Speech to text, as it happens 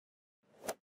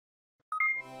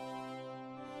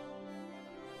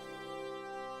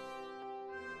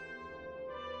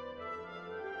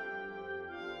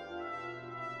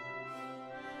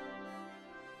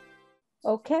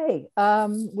Okay,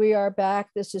 we are back.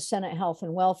 This is Senate Health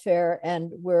and Welfare, and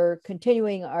we're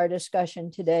continuing our discussion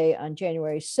today on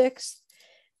January 6th.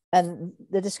 And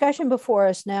the discussion before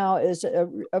us now is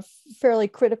a fairly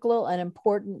critical and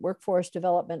important workforce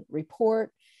development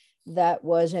report that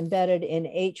was embedded in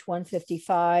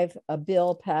H-155, a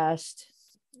bill passed,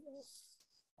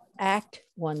 Act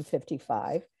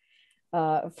 155,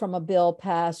 from a bill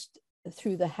passed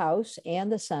through the House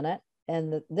and the Senate.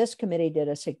 And this committee did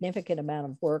a significant amount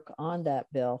of work on that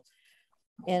bill.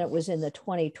 And it was in the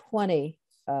 2020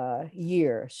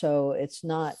 year. So it's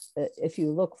not, if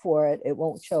you look for it, it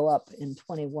won't show up in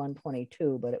 21,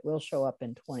 22, but it will show up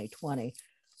in 2020.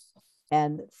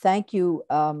 And thank you,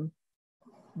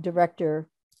 Director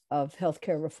of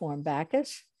Healthcare Reform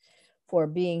Backus, for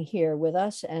being here with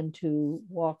us and to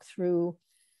walk through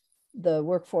the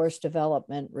workforce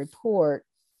development report.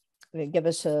 Give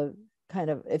us a kind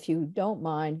of, if you don't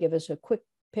mind, give us a quick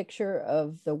picture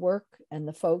of the work and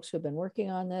the folks who've been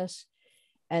working on this.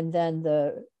 And then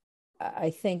I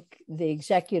think the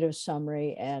executive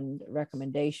summary and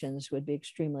recommendations would be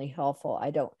extremely helpful.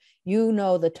 You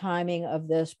know the timing of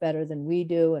this better than we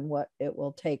do and what it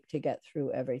will take to get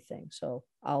through everything. So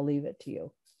I'll leave it to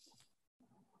you.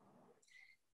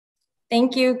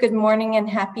 Thank you. Good morning and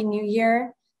Happy New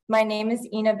Year. My name is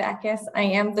Ina Backus. I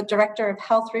am the Director of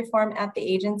Health Reform at the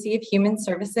Agency of Human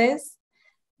Services.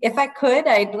 If I could,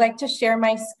 I'd like to share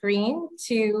my screen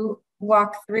to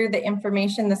walk through the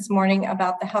information this morning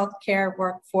about the Healthcare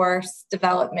Workforce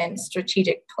Development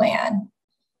Strategic Plan.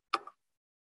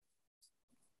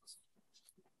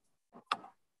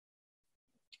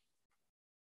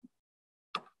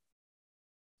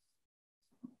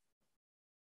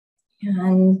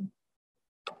 And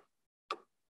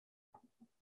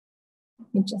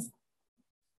let me just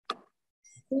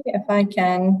see if I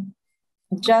can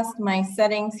adjust my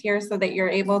settings here so that you're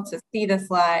able to see the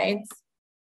slides.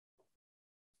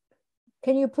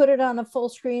 Can you put it on a full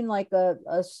screen like a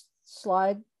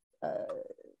slideshow?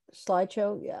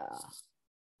 Yeah.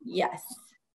 Yes.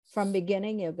 From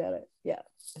beginning, you've got it. Yeah,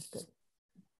 that's good.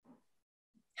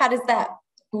 How does that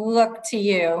look to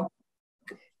you?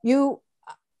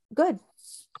 Good.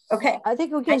 Okay. I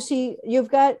think we can see you've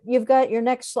got your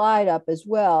next slide up as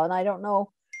well. And I don't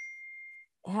know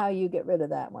how you get rid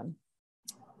of that one.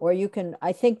 Or you can,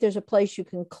 I think there's a place you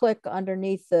can click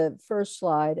underneath the first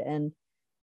slide and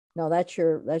no, those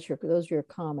are your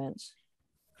comments.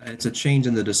 It's a change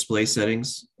in the display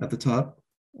settings at the top.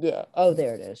 Yeah. Oh,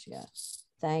 there it is. Yeah.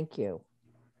 Thank you.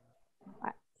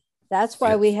 That's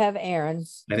why we have Aaron.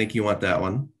 I think you want that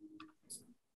one.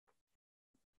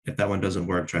 If that one doesn't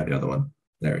work, try the other one.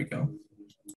 There we go.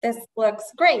 This looks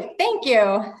great. Thank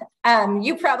you.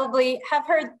 You probably have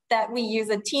heard that we use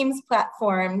a Teams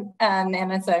platform,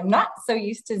 and so I'm not so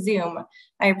used to Zoom.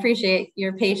 I appreciate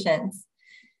your patience.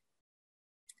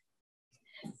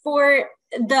 For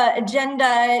the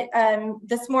agenda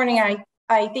this morning,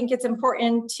 I think it's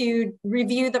important to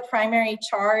review the primary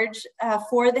charge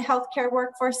for the Healthcare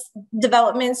Workforce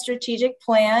Development Strategic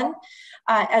Plan,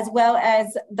 as well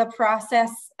as the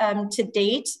process to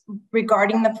date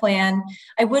regarding the plan.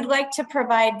 I would like to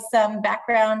provide some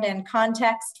background and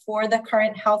context for the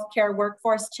current healthcare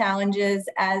workforce challenges,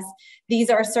 as these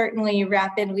are certainly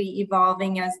rapidly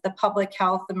evolving as the public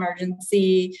health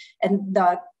emergency and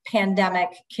the pandemic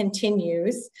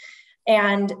continues.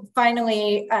 And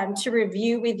finally, to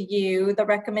review with you the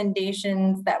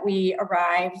recommendations that we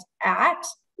arrived at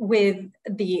with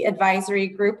the advisory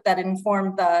group that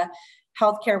informed the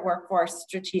Healthcare Workforce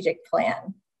Strategic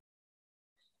Plan.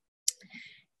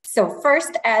 So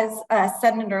first, as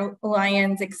Senator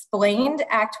Lyons explained,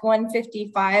 Act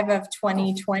 155 of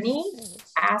 2020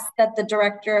 asked that the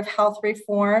Director of Health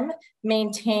Reform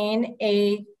maintain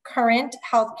a current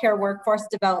healthcare workforce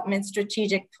development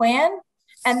strategic plan,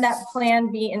 and that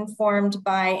plan be informed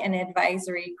by an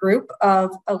advisory group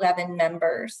of 11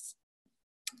 members.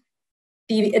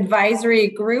 The advisory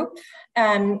group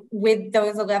with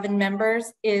those 11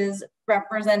 members is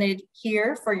represented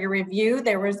here for your review.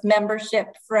 There was membership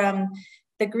from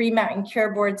the Green Mountain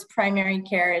Care Board's Primary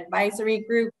Care Advisory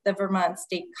Group, the Vermont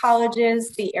State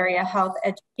Colleges, the Area Health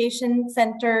Education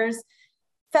Centers,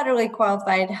 Federally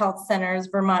Qualified Health Centers,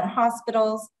 Vermont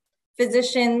hospitals,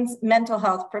 physicians, mental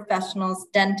health professionals,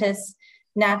 dentists,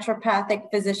 naturopathic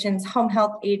physicians, home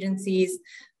health agencies,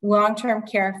 long-term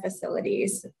care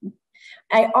facilities.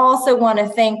 I also want to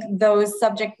thank those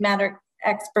subject matter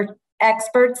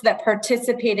experts that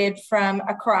participated from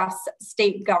across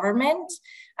state government.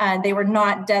 They were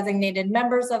not designated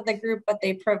members of the group, but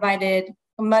they provided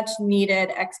much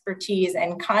needed expertise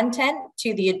and content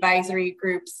to the advisory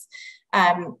groups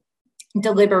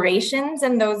deliberations,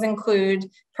 and those include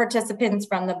participants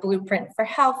from the Blueprint for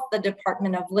Health, the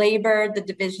Department of Labor, the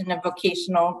Division of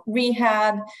Vocational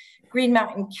Rehab, Green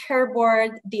Mountain Care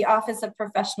Board, the Office of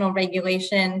Professional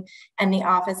Regulation, and the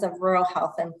Office of Rural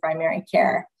Health and Primary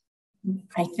Care.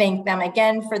 I thank them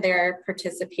again for their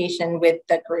participation with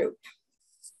the group.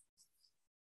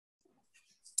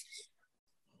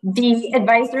 The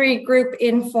advisory group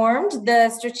informed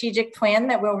the strategic plan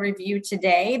that we'll review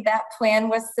today. That plan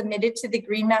was submitted to the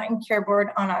Green Mountain Care Board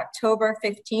on October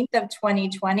 15th of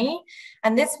 2020.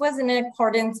 And this was in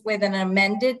accordance with an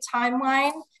amended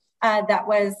timeline that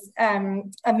was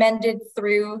amended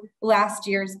through last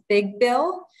year's big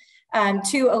bill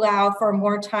to allow for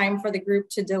more time for the group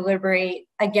to deliberate,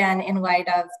 again, in light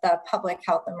of the public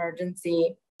health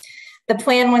emergency. The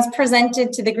plan was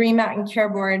presented to the Green Mountain Care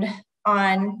Board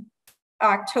on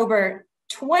October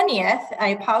 20th.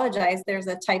 I apologize, there's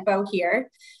a typo here.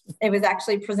 It was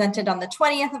actually presented on the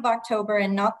 20th of October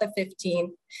and not the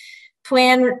 15th.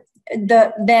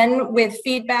 Then with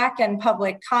feedback and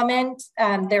public comment,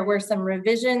 there were some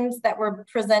revisions that were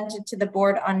presented to the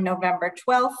board on November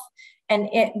 12th, and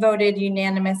it voted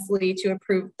unanimously to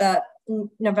approve the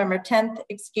November 10th,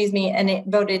 excuse me, and it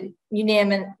voted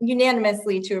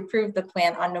unanimously to approve the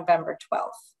plan on November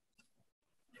 12th.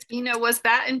 Was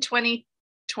that in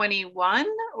 2021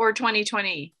 or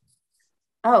 2020?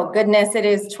 Oh, goodness, it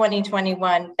is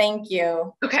 2021. Thank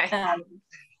you. Okay.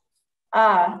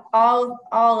 All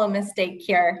a mistake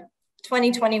here.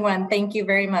 2021, thank you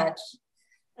very much.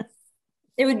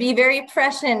 It would be very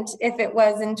prescient if it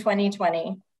was in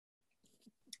 2020.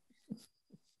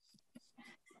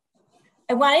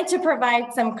 I wanted to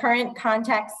provide some current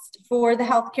context for the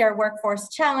healthcare workforce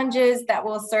challenges that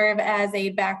will serve as a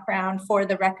background for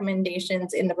the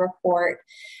recommendations in the report.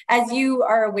 As you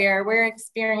are aware, we're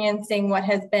experiencing what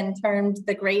has been termed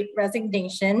the Great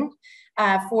Resignation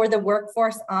for the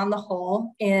workforce on the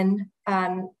whole in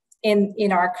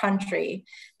our country.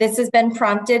 This has been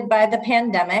prompted by the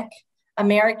pandemic.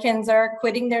 Americans are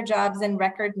quitting their jobs in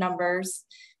record numbers.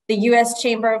 The U.S.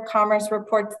 Chamber of Commerce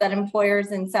reports that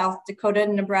employers in South Dakota,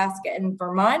 Nebraska, and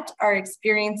Vermont are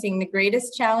experiencing the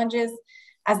greatest challenges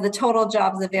as the total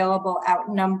jobs available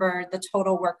outnumber the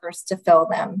total workers to fill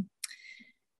them.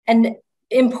 And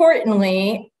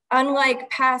importantly, unlike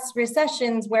past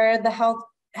recessions where the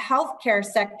healthcare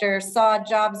sector saw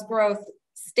jobs growth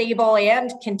stable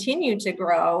and continue to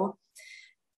grow,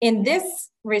 in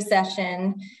this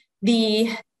recession,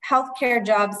 the healthcare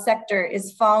job sector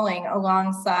is falling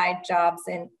alongside jobs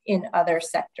in other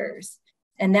sectors.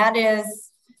 And that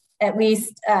is, at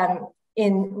least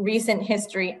in recent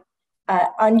history,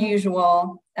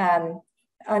 unusual to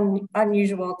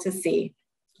see.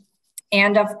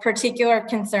 And of particular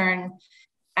concern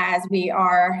as we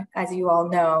are, as you all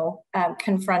know,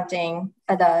 confronting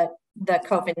the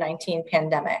COVID-19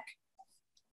 pandemic.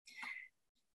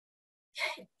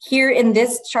 Here in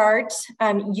this chart,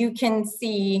 you can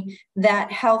see that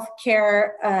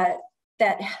healthcare,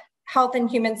 that health and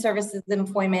human services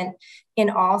employment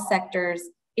in all sectors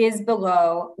is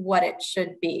below what it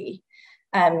should be.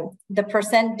 The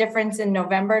percent difference in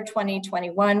November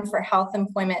 2021 for health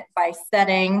employment by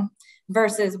setting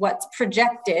versus what's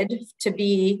projected to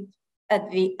be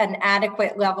an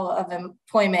adequate level of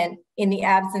employment in the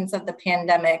absence of the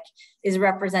pandemic is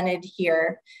represented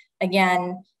here.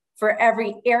 Again, for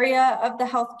every area of the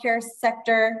healthcare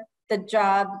sector,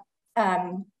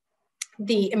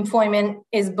 the employment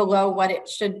is below what it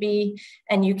should be.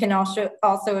 And you can also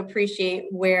appreciate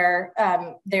where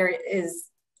there is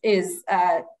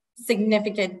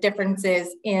significant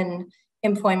differences in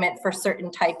employment for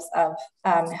certain types of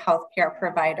healthcare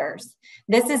providers.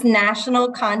 This is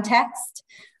national context.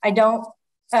 I don't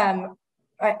want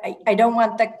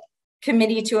the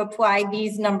committee to apply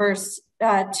these numbers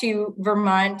to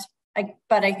Vermont,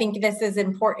 but I think this is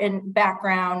important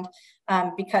background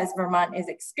because Vermont is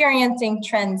experiencing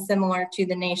trends similar to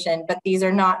the nation, but these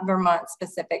are not Vermont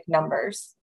specific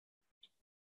numbers.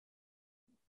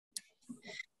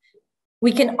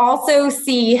 We can also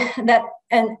see that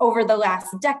over the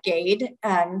last decade,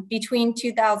 between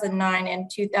 2009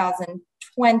 and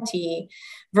 2020,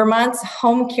 Vermont's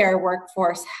home care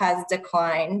workforce has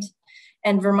declined,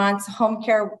 and Vermont's home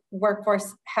care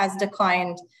workforce has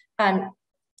declined,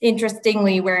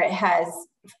 interestingly, where it has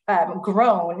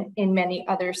grown in many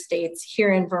other states.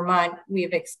 Here in Vermont,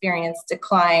 we've experienced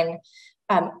decline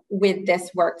with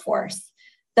this workforce.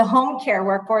 The home care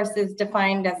workforce is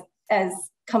defined as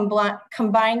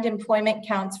combined employment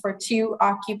counts for two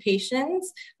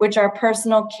occupations, which are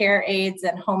personal care aides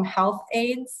and home health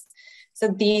aides. So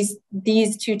these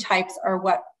two types are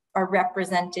what are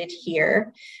represented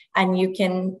here. And you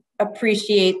can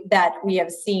appreciate that we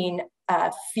have seen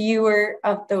fewer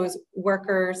of those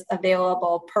workers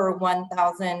available per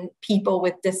 1,000 people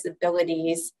with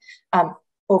disabilities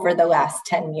over the last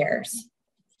 10 years.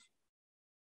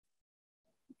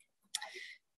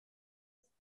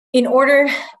 In order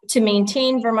to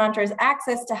maintain Vermonters'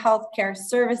 access to healthcare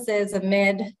services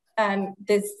amid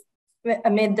this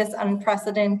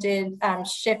unprecedented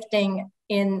shifting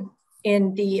in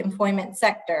the employment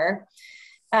sector,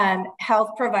 health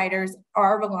providers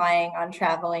are relying on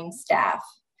traveling staff.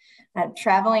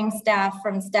 Traveling staff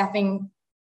from staffing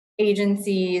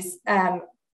agencies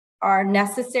are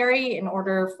necessary in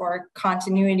order for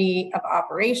continuity of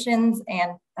operations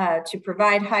and to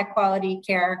provide high quality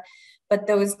care. But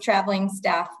those traveling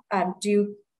staff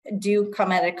do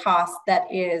come at a cost that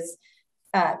is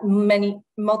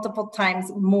multiple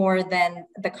times more than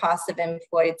the cost of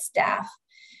employed staff.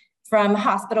 From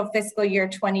hospital fiscal year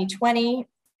 2020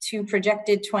 to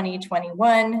projected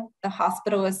 2021, the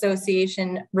Hospital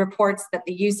Association reports that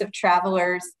the use of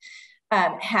travelers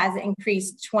has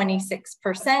increased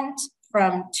 26%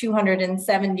 from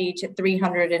 270 to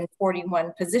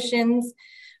 341 positions,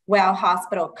 while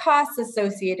hospital costs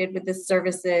associated with the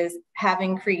services have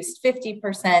increased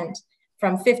 50%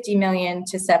 from 50 million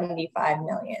to 75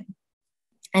 million.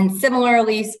 And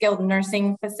similarly, skilled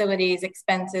nursing facilities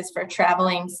expenses for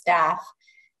traveling staff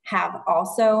have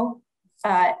also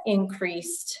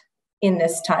increased in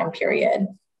this time period.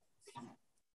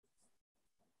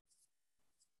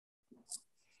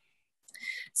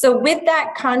 So with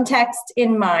that context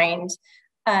in mind,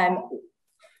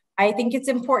 I think it's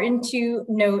important to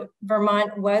note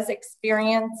Vermont was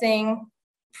experiencing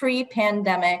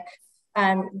pre-pandemic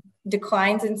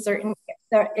declines in certain,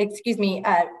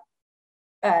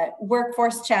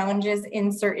 workforce challenges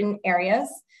in certain areas.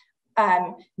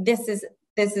 This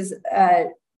is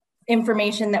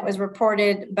information that was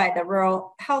reported by the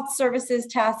Rural Health Services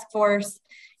Task Force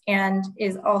and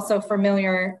is also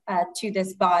familiar to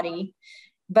this body,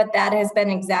 but that has been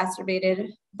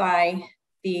exacerbated by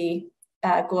the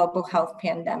global health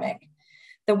pandemic.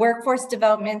 The Workforce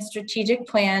Development Strategic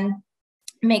Plan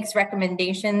makes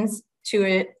recommendations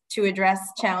to address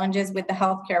challenges with the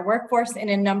healthcare workforce in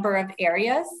a number of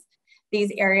areas.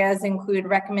 These areas include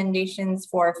recommendations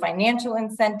for financial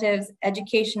incentives,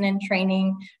 education and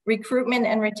training, recruitment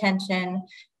and retention,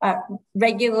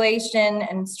 regulation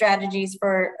and strategies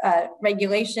for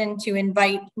regulation to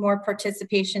invite more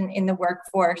participation in the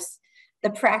workforce, the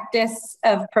practice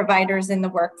of providers in the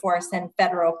workforce, and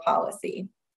federal policy.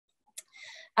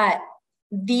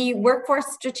 The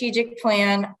Workforce Strategic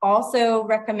Plan also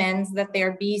recommends that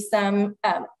there be some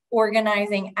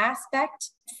organizing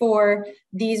aspect for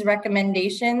these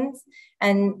recommendations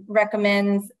and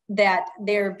recommends that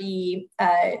there be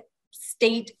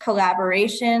state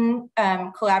collaboration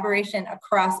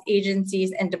across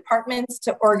agencies and departments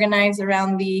to organize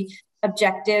around the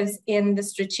objectives in the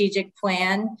strategic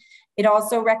plan. It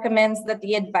also recommends that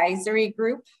the advisory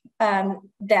group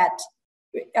that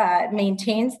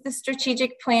maintains the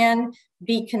strategic plan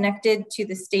be connected to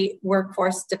the State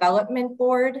Workforce Development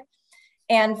Board.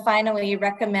 And finally,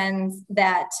 recommends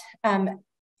that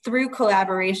through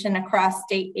collaboration across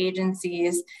state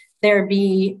agencies, there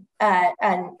be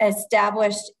an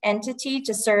established entity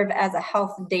to serve as a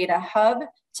health data hub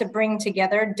to bring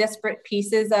together disparate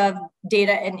pieces of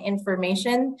data and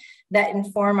information that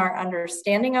inform our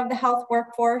understanding of the health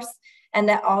workforce, and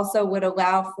that also would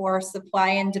allow for supply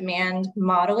and demand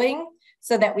modeling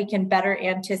so that we can better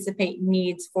anticipate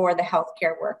needs for the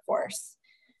healthcare workforce.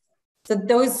 So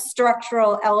those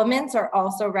structural elements are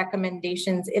also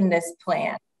recommendations in this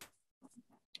plan.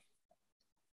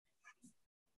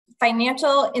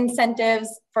 Financial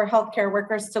incentives for healthcare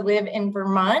workers to live in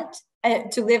Vermont,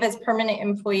 to live as permanent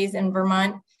employees in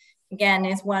Vermont, again,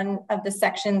 is one of the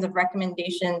sections of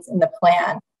recommendations in the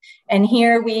plan. And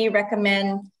here we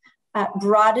recommend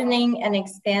broadening and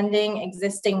expanding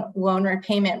existing loan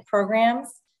repayment programs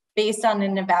based on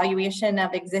an evaluation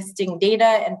of existing data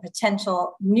and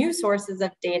potential new sources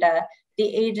of data.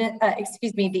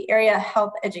 The area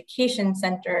health education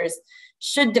centers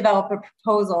should develop a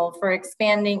proposal for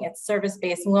expanding its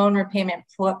service-based loan repayment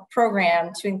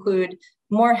program to include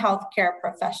more healthcare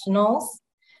professionals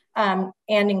and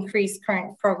increase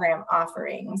current program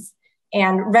offerings.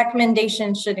 And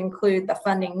recommendations should include the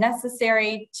funding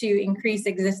necessary to increase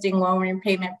existing loan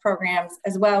repayment programs,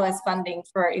 as well as funding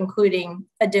for including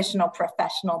additional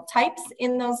professional types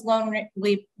in those loan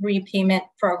repayment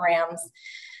programs,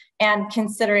 and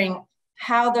considering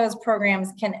how those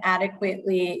programs can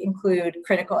adequately include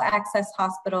critical access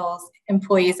hospitals,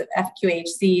 employees of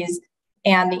FQHCs,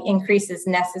 and the increases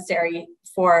necessary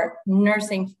for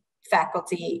nursing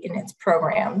faculty in its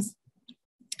programs.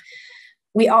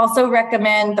 We also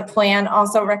recommend, the plan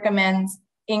also recommends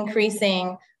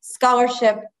increasing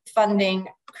scholarship funding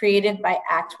created by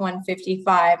Act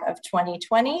 155 of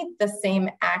 2020, the same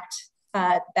act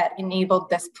that enabled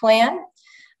this plan,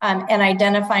 and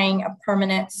identifying a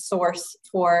permanent source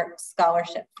for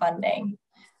scholarship funding.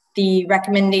 The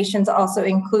recommendations also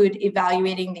include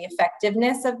evaluating the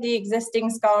effectiveness of the existing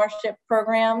scholarship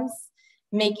programs,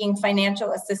 making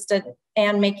financial assistance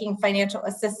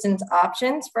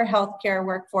options for healthcare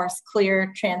workforce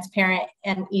clear, transparent,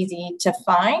 and easy to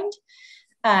find.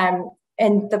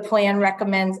 And the plan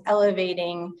recommends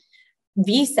elevating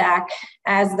VSAC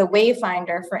as the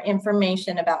wayfinder for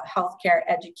information about healthcare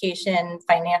education,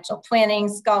 financial planning,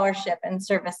 scholarship, and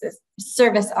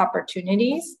service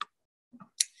opportunities.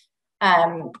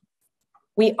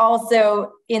 We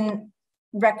also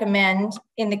recommend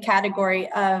in the category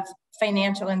of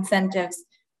financial incentives,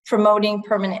 promoting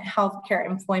permanent healthcare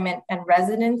employment and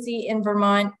residency in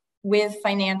Vermont with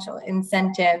financial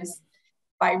incentives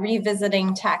by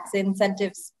revisiting tax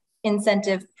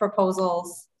incentive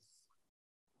proposals.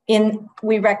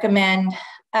 We recommend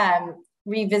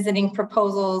revisiting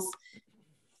proposals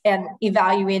and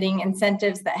evaluating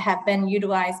incentives that have been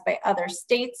utilized by other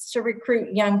states to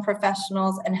recruit young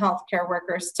professionals and healthcare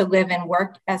workers to live and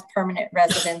work as permanent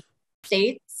resident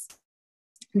states.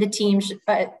 The team,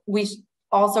 we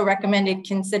also recommended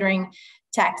considering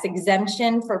tax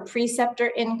exemption for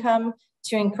preceptor income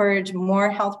to encourage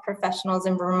more health professionals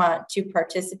in Vermont to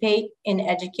participate in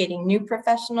educating new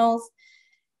professionals,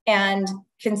 and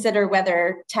consider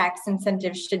whether tax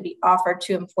incentives should be offered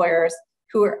to employers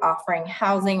who are offering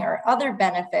housing or other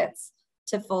benefits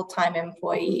to full-time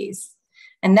employees.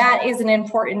 And that is an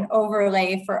important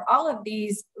overlay for all of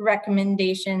these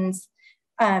recommendations.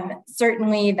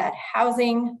 Certainly that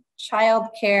housing,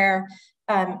 childcare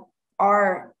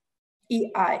are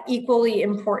equally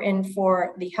important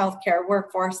for the healthcare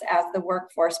workforce as the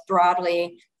workforce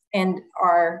broadly, and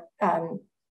are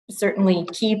certainly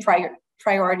key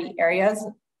priority areas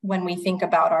when we think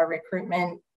about our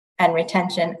recruitment and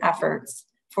retention efforts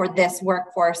for this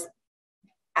workforce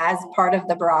as part of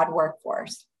the broad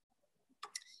workforce.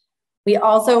 We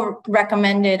also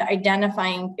recommended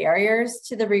identifying barriers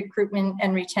to the recruitment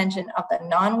and retention of the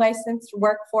non-licensed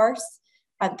workforce.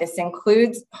 This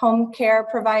includes home care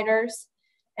providers.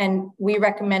 And we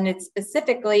recommended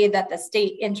specifically that the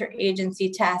state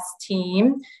interagency task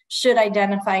team should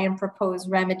identify and propose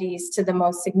remedies to the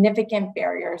most significant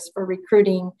barriers for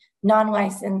recruiting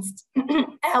non-licensed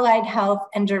allied health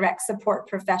and direct support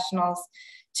professionals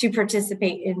to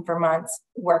participate in Vermont's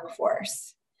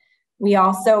workforce. We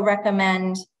also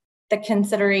recommend the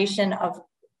consideration of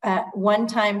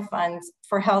one-time funds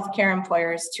for healthcare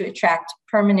employers to attract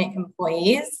permanent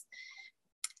employees.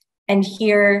 And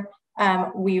here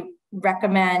we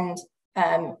recommend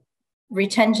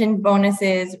retention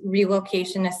bonuses,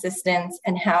 relocation assistance,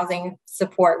 and housing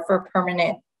support for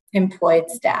permanent employed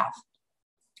staff.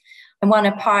 I want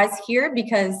to pause here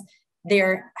because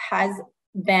there has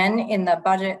been in the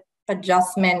budget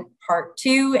adjustment part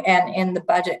 2 and in the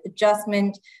budget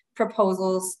adjustment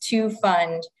proposals to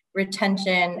fund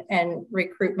retention and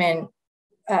recruitment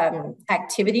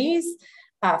activities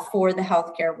for the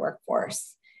healthcare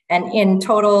workforce. And in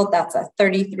total, that's a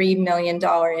 $33 million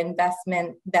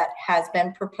investment that has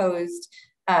been proposed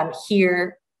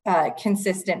here,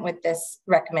 consistent with this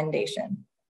recommendation.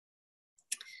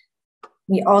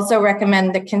 We also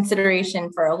recommend the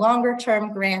consideration for a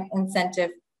longer-term grant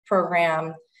incentive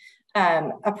program,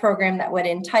 a program that would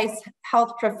entice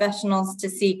health professionals to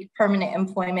seek permanent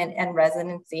employment and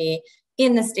residency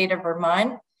in the state of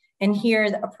Vermont. And here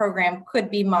a program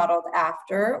could be modeled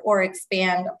after or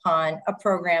expand upon a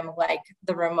program like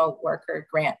the Remote Worker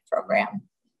Grant Program.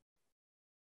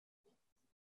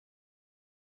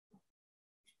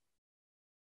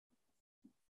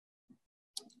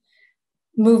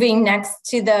 Moving next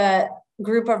to the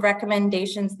group of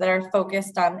recommendations that are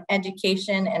focused on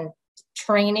education and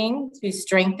training to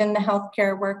strengthen the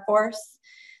healthcare workforce.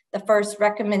 The first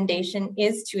recommendation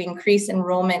is to increase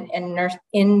enrollment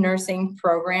in nursing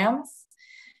programs.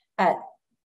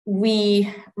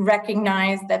 We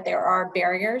recognize that there are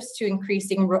barriers to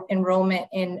increasing enrollment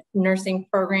in nursing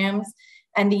programs,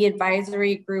 and the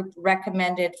advisory group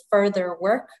recommended further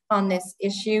work on this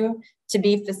issue to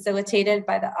be facilitated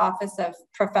by the Office of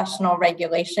Professional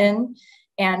Regulation,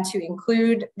 and to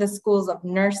include the schools of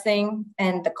nursing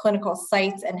and the clinical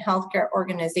sites and healthcare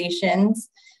organizations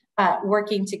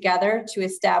working together to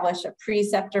establish a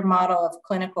preceptor model of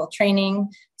clinical training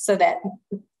so that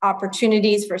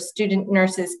opportunities for student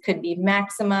nurses could be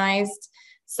maximized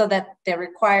so that the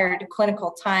required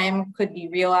clinical time could be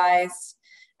realized,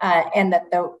 and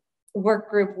that the work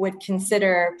group would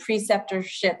consider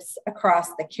preceptorships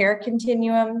across the care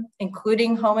continuum,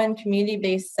 including home and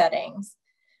community-based settings.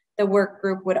 The work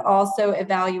group would also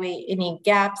evaluate any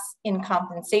gaps in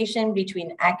compensation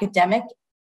between academic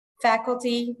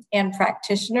faculty and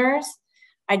practitioners,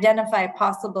 identify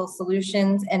possible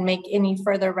solutions, and make any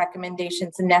further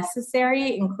recommendations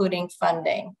necessary, including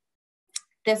funding.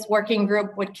 This working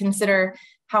group would consider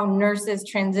how nurses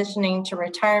transitioning to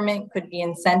retirement could be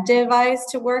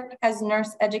incentivized to work as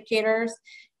nurse educators,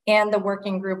 and the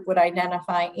working group would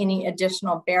identify any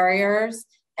additional barriers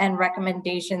and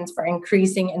recommendations for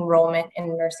increasing enrollment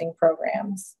in nursing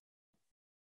programs.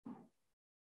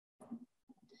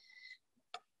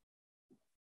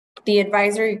 The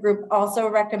advisory group also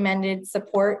recommended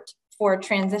support for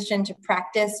transition to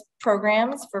practice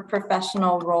programs for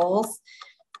professional roles,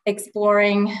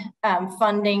 exploring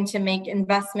funding to make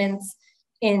investments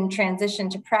in transition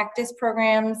to practice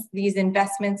programs. These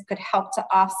investments could help to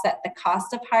offset the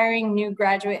cost of hiring new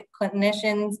graduate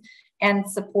clinicians and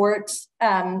support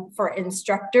for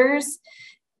instructors.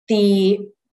 We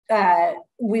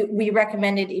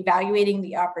recommended evaluating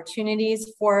the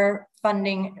opportunities for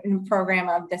funding a program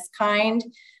of this kind.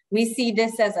 We see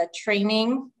this as a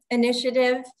training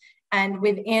initiative, and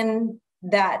within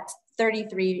that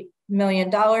 $33 million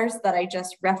that I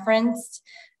just referenced,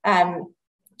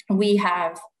 we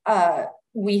have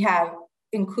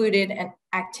included an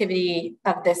activity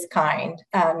of this kind,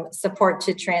 support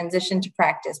to transition to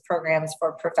practice programs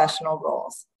for professional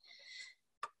roles.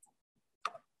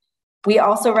 We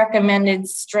also recommended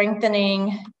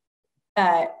strengthening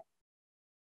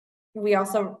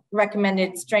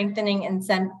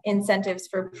incentives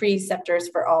for preceptors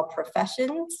for all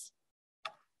professions.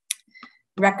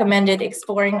 Recommended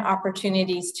exploring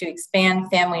opportunities to expand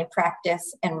family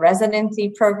practice and residency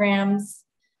programs,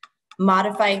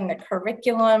 modifying the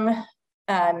curriculum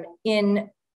in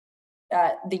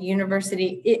the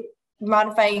university,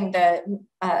 modifying the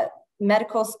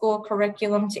medical school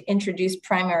curriculum to introduce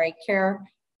primary care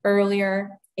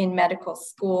earlier in medical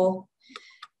school,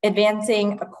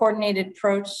 advancing a coordinated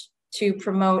approach to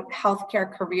promote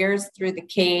healthcare careers through the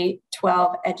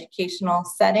K-12 educational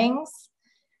settings.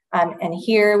 And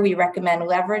here we recommend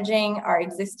leveraging our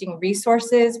existing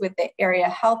resources with the area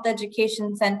health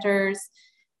education centers,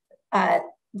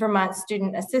 Vermont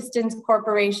Student Assistance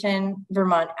Corporation,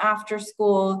 Vermont After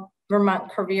School,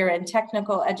 Vermont Career and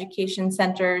Technical Education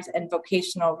Centers, and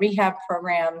vocational rehab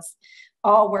programs,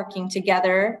 all working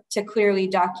together to clearly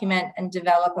document and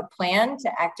develop a plan to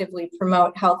actively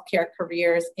promote healthcare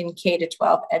careers in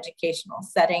K-12 educational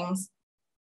settings,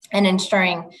 and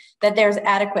ensuring that there's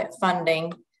adequate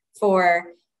funding for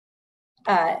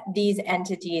these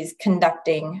entities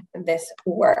conducting this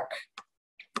work.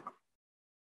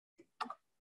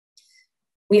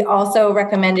 We also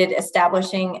recommended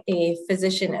establishing a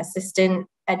physician assistant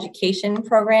education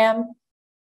program.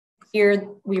 Here,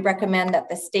 we recommend that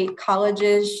the state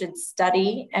colleges should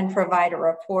study and provide a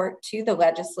report to the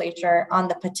legislature on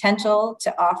the potential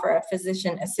to offer a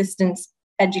physician assistance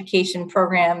education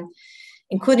program,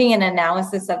 including an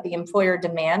analysis of the employer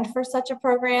demand for such a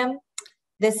program.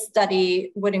 This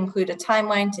study would include a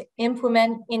timeline to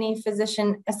implement any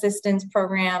physician assistance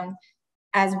program,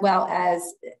 as well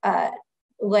as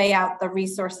lay out the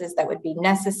resources that would be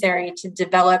necessary to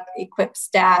develop, equip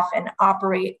staff, and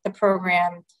operate the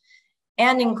program,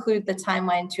 and include the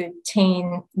timeline to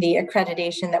obtain the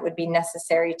accreditation that would be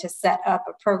necessary to set up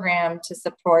a program to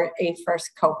support a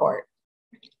first cohort.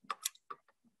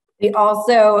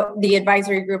 The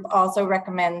advisory group also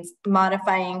recommends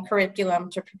modifying curriculum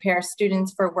to prepare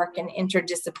students for work in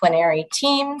interdisciplinary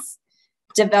teams,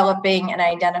 developing and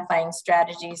identifying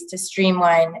strategies to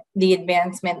streamline the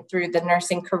advancement through the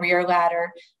nursing career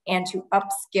ladder, and to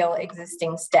upskill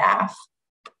existing staff.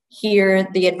 Here,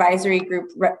 the advisory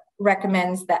group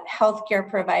recommends that healthcare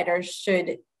providers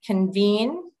should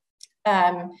convene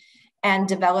and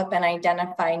develop and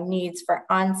identify needs for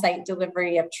on-site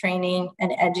delivery of training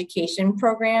and education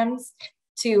programs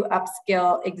to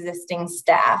upskill existing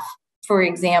staff. For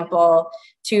example,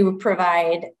 to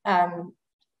provide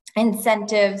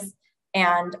incentives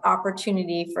and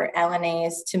opportunity for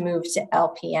LNAs to move to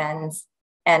LPNs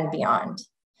and beyond.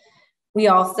 We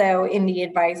also, in the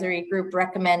advisory group,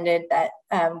 recommended that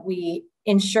we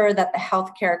ensure that the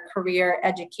healthcare career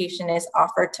education is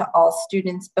offered to all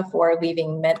students before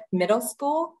leaving middle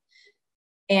school,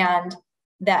 and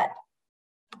that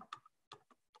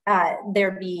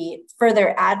there be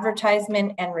further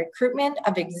advertisement and recruitment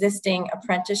of existing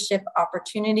apprenticeship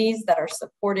opportunities that are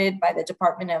supported by the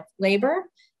Department of Labor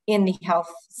in the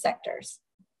health sectors.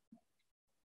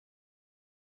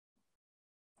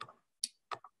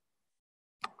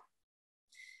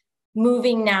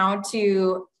 Moving now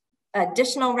to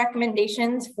additional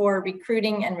recommendations for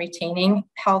recruiting and retaining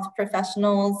health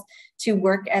professionals to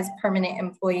work as permanent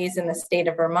employees in the state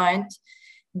of Vermont.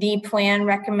 The plan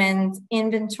recommends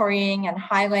inventorying and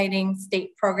highlighting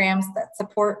state programs that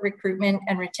support recruitment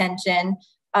and retention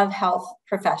of health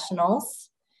professionals.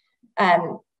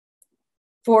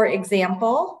 For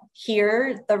example,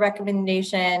 here the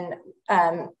recommendation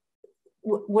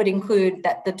would include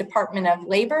that the Department of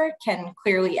Labor can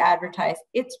clearly advertise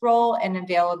its role and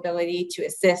availability to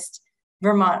assist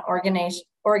Vermont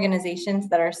organizations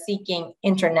that are seeking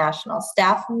international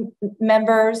staff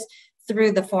members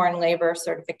through the foreign labor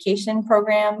certification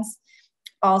programs.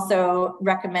 Also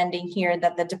recommending here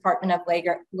that the Department of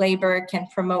Labor can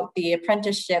promote the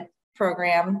apprenticeship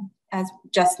program, as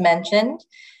just mentioned,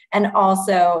 and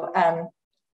also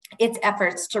its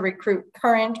efforts to recruit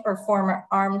current or former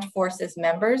armed forces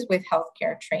members with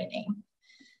healthcare training.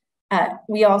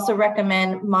 We also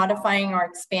recommend modifying or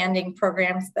expanding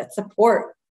programs that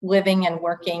support living and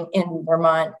working in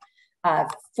Vermont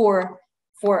for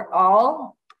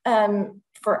all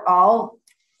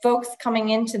folks coming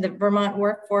into the Vermont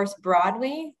workforce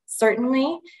broadly,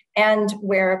 certainly, and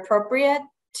where appropriate,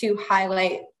 to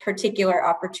highlight particular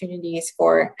opportunities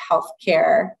for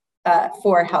healthcare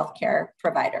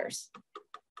providers.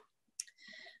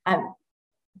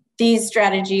 These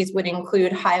strategies would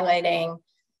include highlighting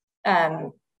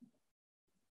and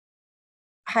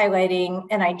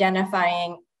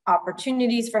identifying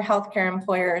opportunities for healthcare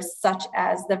employers, such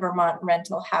as the Vermont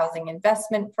Rental Housing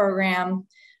Investment Program,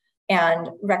 and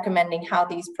recommending how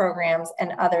these programs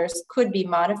and others could be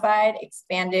modified,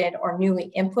 expanded, or newly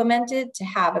implemented to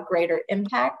have a greater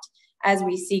impact as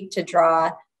we seek to draw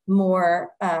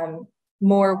more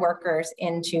workers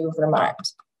into Vermont.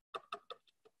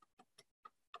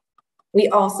 We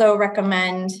also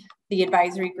recommend, the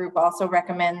advisory group also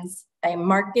recommends a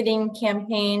marketing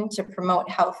campaign to promote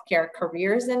healthcare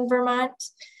careers in Vermont,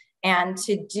 and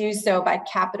to do so by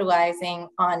capitalizing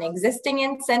on existing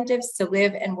incentives to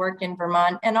live and work in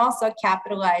Vermont, and also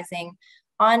capitalizing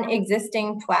on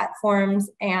existing platforms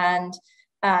and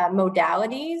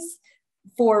modalities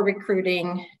for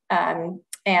recruiting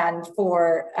and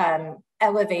for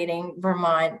elevating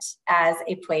Vermont as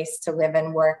a place to live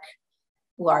and work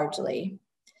largely.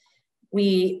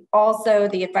 We also,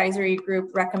 the advisory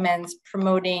group recommends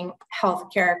promoting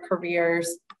healthcare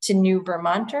careers to new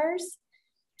Vermonters,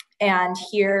 and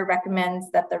here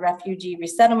recommends that the Refugee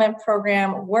Resettlement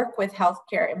Program work with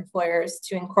healthcare employers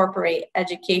to incorporate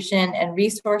education and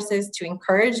resources to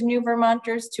encourage new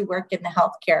Vermonters to work in the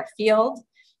healthcare field,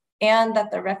 and that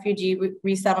the Refugee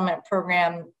Resettlement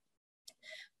Program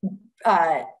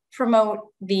promote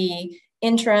the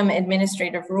interim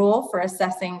administrative rule for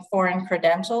assessing foreign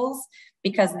credentials,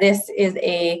 because this is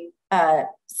a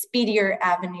speedier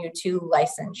avenue to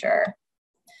licensure.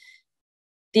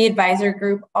 The advisor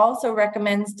group also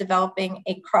recommends developing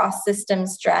a cross-system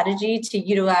strategy to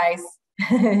utilize,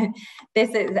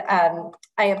 this is,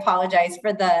 I apologize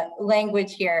for the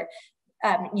language here.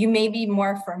 You may be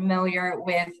more familiar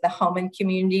with the Home and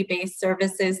Community-Based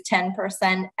Services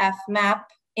 10% FMAP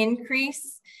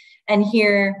increase. And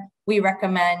here we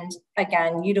recommend,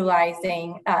 again,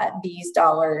 utilizing these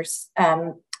dollars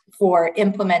for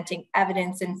implementing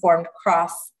evidence-informed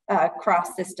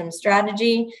cross-system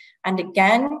strategy. And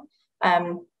again,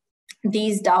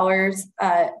 these dollars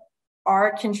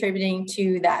are contributing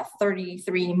to that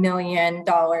 $33 million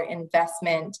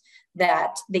investment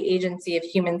that the Agency of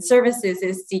Human Services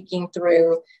is seeking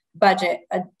through budget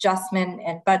adjustment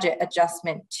and budget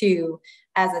adjustment 2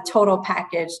 as a total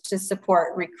package to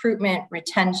support recruitment,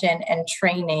 retention, and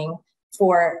training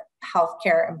for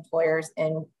healthcare employers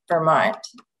in Vermont.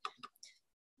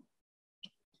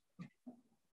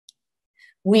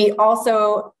 We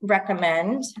also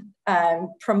recommend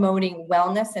promoting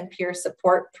wellness and peer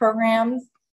support programs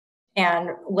and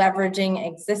leveraging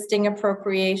existing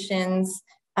appropriations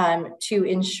to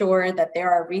ensure that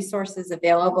there are resources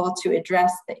available to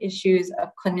address the issues of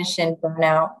clinician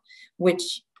burnout,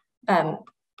 which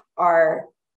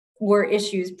were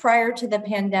issues prior to the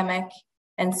pandemic,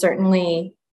 and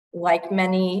certainly, like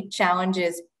many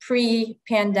challenges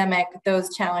pre-pandemic,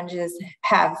 those challenges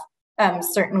have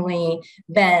certainly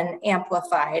been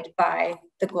amplified by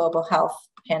the global health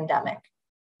pandemic.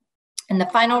 And the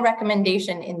final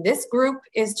recommendation in this group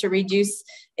is to reduce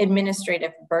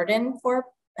administrative burden for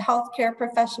healthcare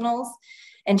professionals.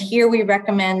 And here we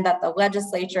recommend that the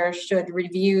legislature should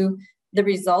review the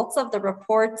results of the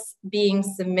reports being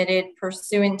submitted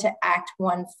pursuant to Act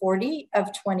 140 of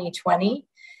 2020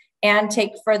 and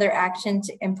take further action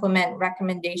to implement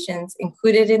recommendations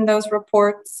included in those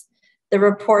reports. The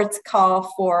reports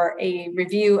call for a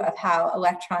review of how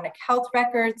electronic health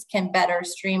records can better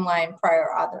streamline prior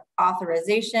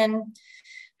authorization,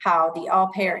 how the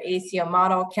all-payer ACO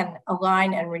model can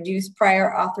align and reduce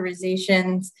prior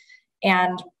authorizations,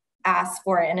 and ask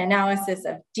for an analysis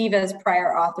of DVHA's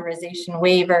prior authorization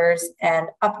waivers and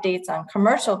updates on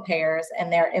commercial payers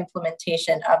and their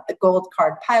implementation of the Gold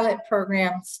Card pilot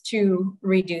programs to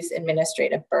reduce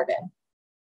administrative burden.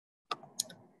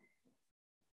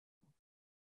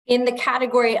 In the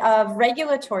category of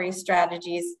regulatory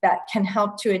strategies that can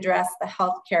help to address the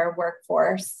healthcare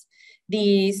workforce,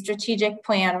 the strategic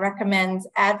plan recommends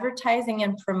advertising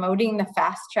and promoting the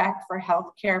fast track for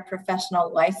healthcare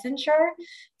professional licensure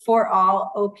for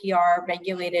all OPR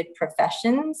regulated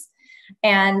professions,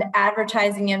 and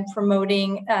advertising and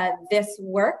promoting this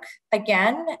work,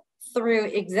 again, through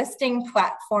existing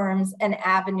platforms and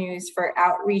avenues for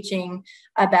outreaching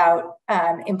about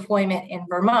employment in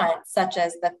Vermont, such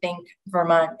as the Think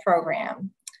Vermont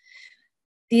program.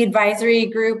 The advisory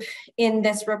group in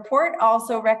this report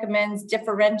also recommends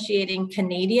differentiating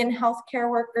Canadian healthcare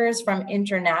workers from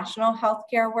international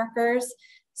healthcare workers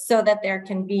so that there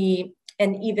can be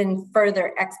an even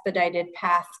further expedited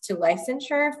path to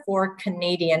licensure for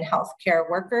Canadian healthcare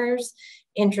workers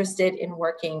interested in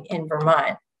working in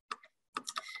Vermont.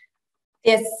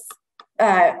 This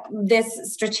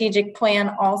strategic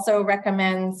plan also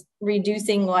recommends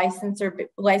reducing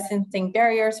licensing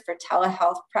barriers for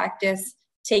telehealth practice,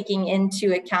 taking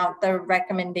into account the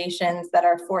recommendations that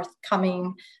are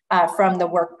forthcoming from the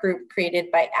work group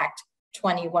created by Act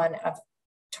 21 of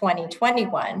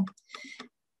 2021.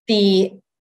 The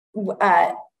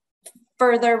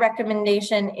further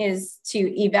recommendation is to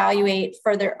evaluate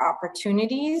further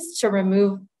opportunities to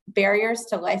remove barriers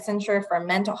to licensure for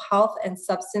mental health and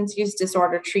substance use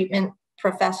disorder treatment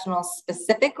professionals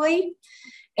specifically.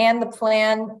 And the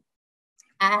plan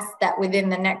asks that within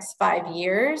the next 5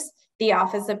 years, the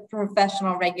Office of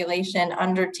Professional Regulation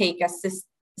undertake a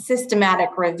systematic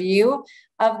review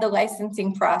of the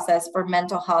licensing process for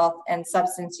mental health and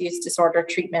substance use disorder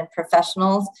treatment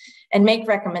professionals and make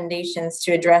recommendations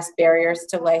to address barriers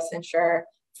to licensure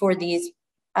for these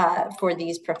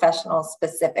professionals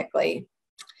specifically.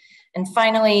 And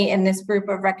finally, in this group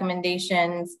of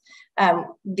recommendations,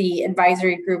 the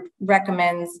advisory group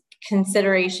recommends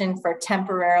consideration for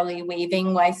temporarily waiving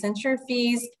licensure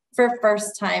fees for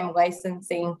first-time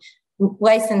licensed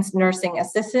nursing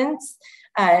assistants,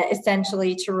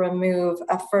 essentially to remove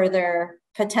a further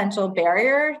potential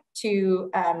barrier to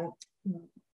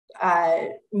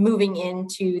moving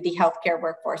into the healthcare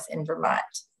workforce in Vermont.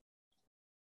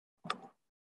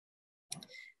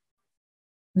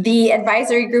 The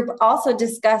advisory group also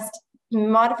discussed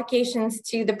modifications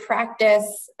to the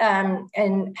practice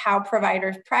and how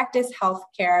providers practice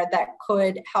healthcare that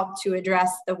could help to address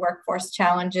the workforce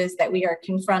challenges that we are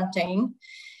confronting.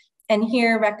 And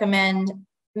here recommend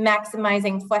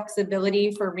maximizing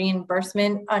flexibility for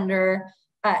reimbursement under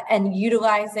and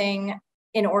utilizing,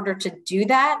 in order to do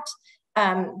that,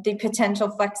 the potential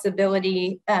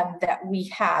flexibility that we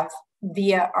have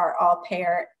via our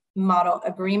all-payer model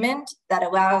agreement that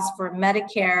allows for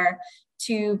Medicare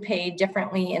to pay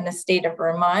differently in the state of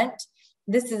Vermont.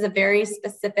 This is a very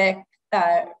specific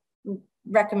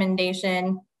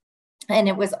recommendation, and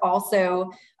it was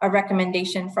also a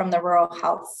recommendation from the Rural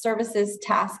Health Services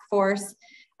Task Force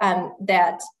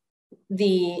that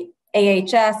the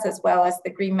AHS as well as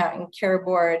the Green Mountain Care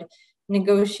Board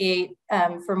negotiate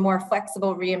for more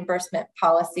flexible reimbursement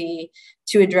policy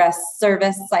to address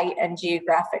service, site, and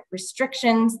geographic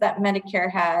restrictions that Medicare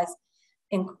has,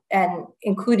 and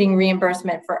including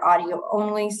reimbursement for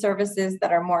audio-only services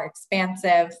that are more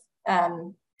expansive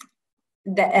and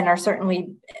are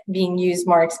certainly being used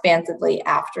more expansively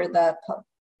after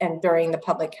and during the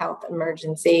public health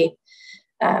emergency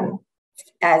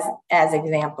as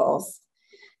examples.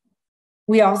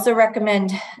 We also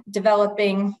recommend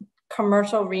developing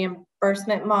commercial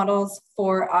reimbursement models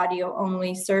for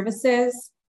audio-only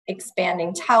services,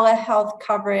 expanding telehealth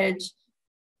coverage,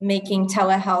 making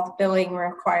telehealth billing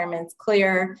requirements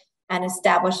clear, and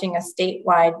establishing a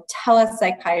statewide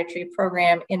telepsychiatry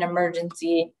program in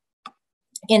emergency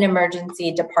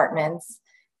departments.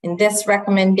 In this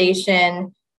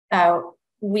recommendation,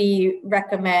 we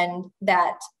recommend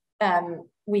that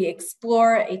we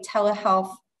explore a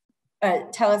telehealth a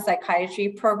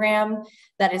telepsychiatry program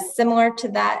that is similar to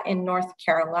that in North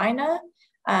Carolina.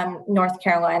 North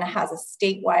Carolina has a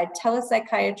statewide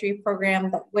telepsychiatry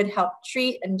program that would help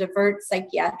treat and divert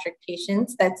psychiatric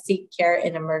patients that seek care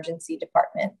in emergency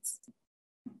departments.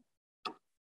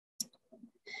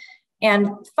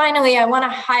 And finally, I want to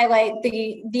highlight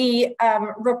the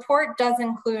report does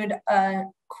include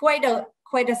quite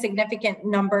a significant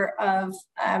number of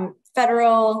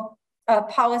federal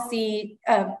policy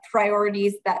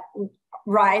priorities that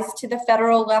rise to the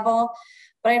federal level.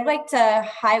 But I'd like to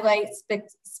highlight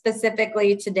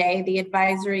specifically today the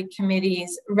advisory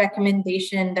committee's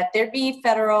recommendation that there be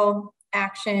federal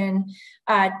action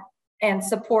and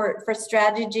support for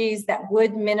strategies that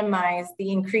would minimize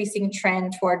the increasing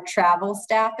trend toward travel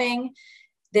staffing.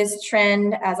 This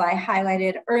trend, as I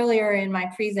highlighted earlier in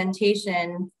my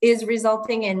presentation, is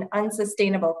resulting in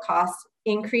unsustainable cost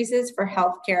increases for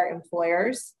healthcare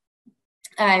employers.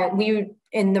 We,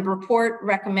 in the report,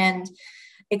 recommend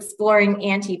exploring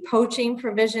anti-poaching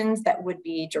provisions that would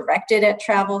be directed at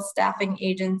travel staffing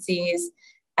agencies.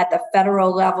 At the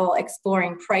federal level,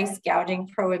 exploring price gouging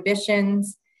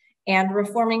prohibitions and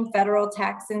reforming federal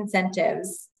tax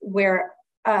incentives where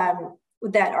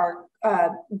that are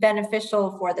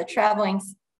beneficial for the traveling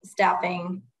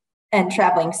staffing and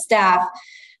traveling staff.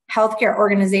 Healthcare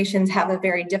organizations have a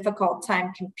very difficult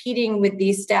time competing with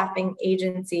these staffing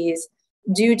agencies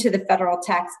due to the federal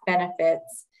tax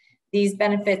benefits. These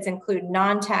benefits include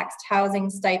non-taxed housing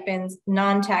stipends,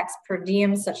 non-tax per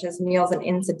diems such as meals and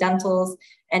incidentals,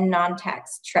 and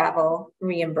non-tax travel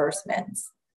reimbursements.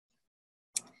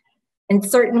 And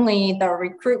certainly the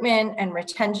recruitment and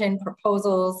retention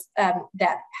proposals that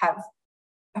have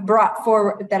been brought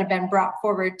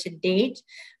forward to date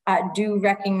do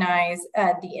recognize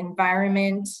the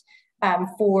environment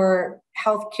for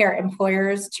healthcare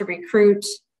employers to recruit,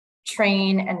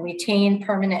 train, and retain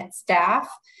permanent staff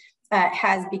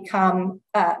has become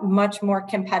much more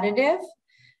competitive.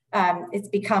 It's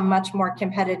become much more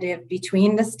competitive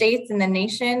between the states and the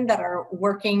nation that are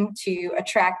working to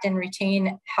attract and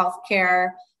retain healthcare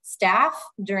staff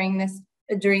during this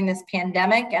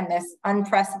pandemic and this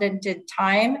unprecedented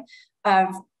time of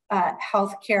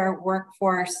healthcare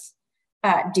workforce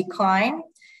decline.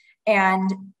 And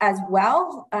as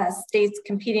well, states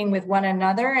competing with one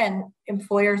another and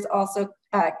employers also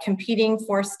competing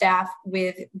for staff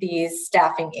with these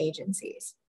staffing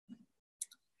agencies.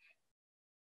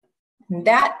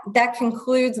 That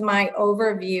concludes my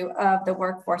overview of the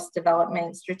Workforce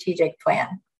Development Strategic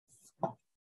Plan.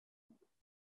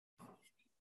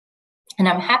 And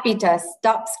I'm happy to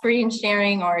stop screen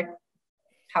sharing or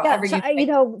however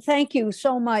thank you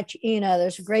so much, Ina.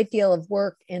 There's a great deal of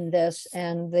work in this,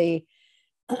 and the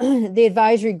the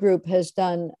advisory group has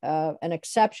done an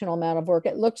exceptional amount of work.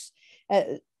 It looks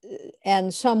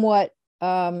and somewhat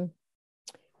an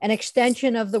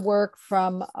extension of the work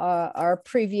from our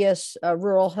previous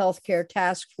rural healthcare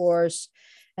task force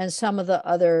and some of the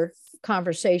other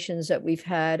conversations that we've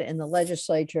had in the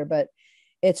legislature, but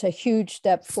it's a huge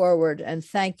step forward, and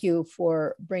thank you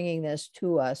for bringing this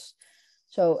to us.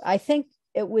 So I think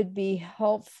it would be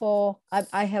helpful.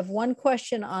 I have one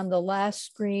question on the last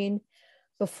screen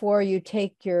before you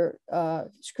take your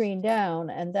screen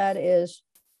down, and that is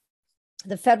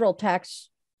the federal tax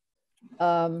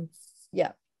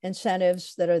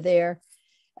incentives that are there.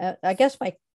 I guess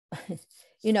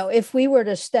if we were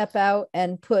to step out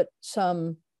and put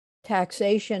some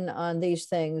taxation on these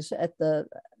things at the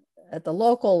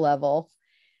local level,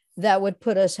 that would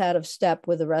put us out of step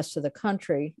with the rest of the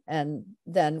country, and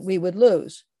then we would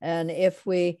lose. And if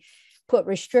we put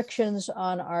restrictions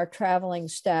on our traveling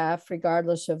staff,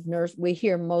 regardless of nurse, we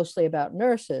hear mostly about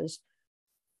nurses.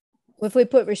 If we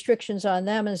put restrictions on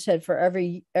them and said for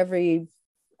every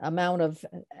amount of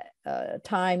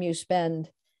time you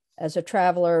spend as a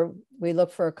traveler, we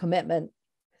look for a commitment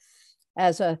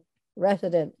as a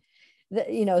resident,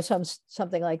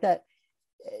 something like that,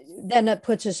 then it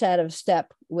puts us out of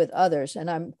step with others. And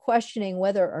I'm questioning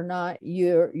whether or not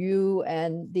you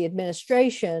and the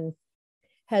administration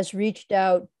has reached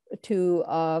out to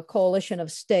a coalition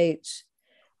of states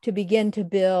to begin to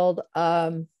build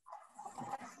a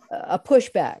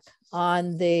pushback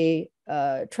on the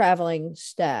traveling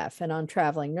staff and on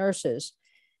traveling nurses,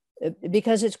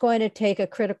 because it's going to take a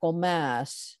critical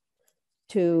mass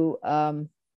to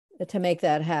make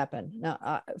that happen.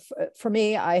 Now, for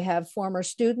me, I have former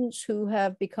students who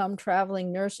have become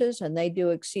traveling nurses, and they do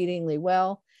exceedingly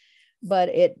well, but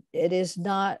it is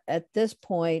not, at this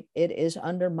point, it is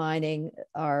undermining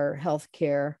our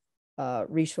healthcare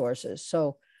resources.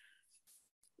 So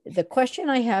The question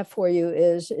I have for you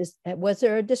is was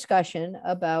there a discussion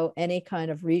about any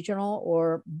kind of regional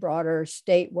or broader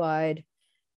statewide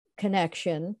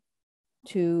connection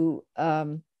to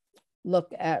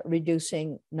look at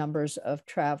reducing numbers of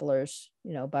travelers,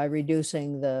 by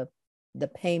reducing the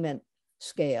payment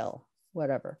scale,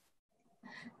 whatever?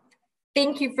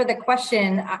 Thank you for the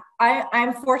question.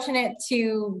 I'm fortunate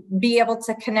to be able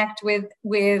to connect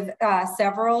with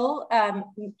several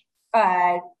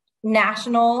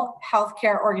national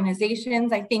healthcare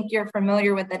organizations. I think you're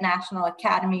familiar with the National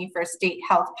Academy for State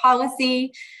Health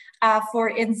Policy, for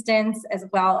instance, as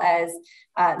well as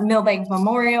Millbank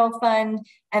Memorial Fund.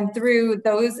 And through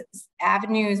those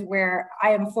avenues where I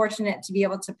am fortunate to be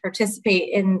able to participate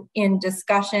in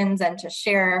discussions and to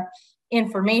share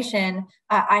information,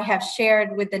 I have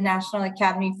shared with the National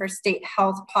Academy for State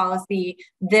Health Policy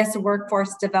this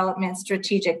workforce development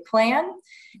strategic plan.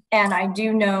 And I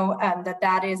do know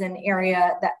that is an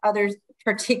area that others,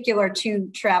 particular to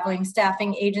traveling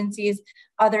staffing agencies,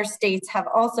 other states have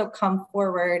also come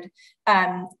forward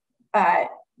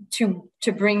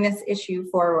to bring this issue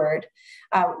forward.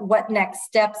 What next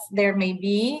steps there may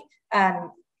be, I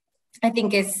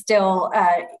think is still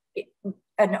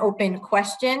an open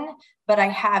question, but I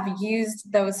have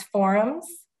used those forums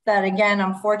that, again,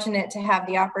 I'm fortunate to have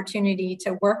the opportunity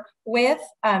to work with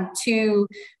to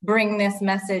bring this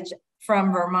message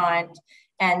from Vermont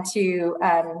and to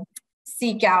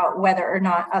seek out whether or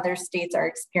not other states are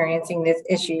experiencing these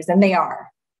issues, and they are.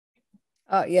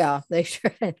 Yeah, they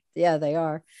sure. Yeah, they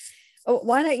are. Oh,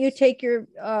 why don't you take your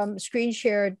screen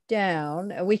share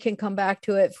down? We can come back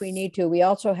to it if we need to. We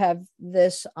also have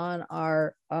this on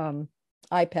our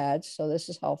iPads, so this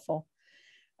is helpful.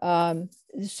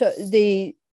 So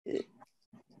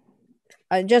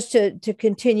just to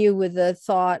continue with the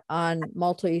thought on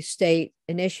multi-state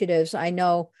initiatives, I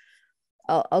know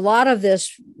a lot of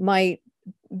this might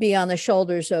be on the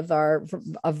shoulders of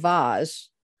VAS,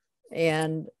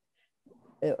 and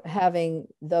having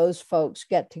those folks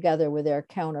get together with their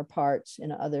counterparts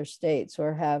in other states,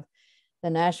 or have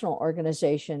the national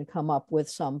organization come up with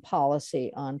some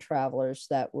policy on travelers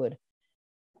that would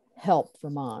help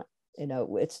Vermont.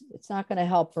 It's not going to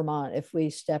help Vermont if we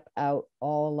step out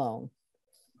all alone.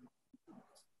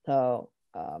 So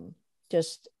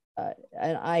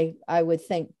and I would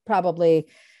think probably,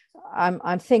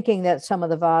 I'm thinking that some of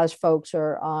the VAS folks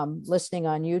are listening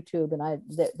on YouTube, and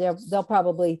they'll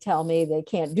probably tell me they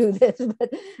can't do this, but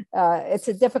it's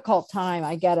a difficult time.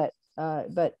 I get it,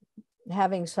 but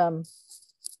having some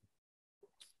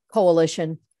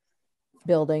coalition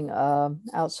building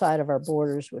outside of our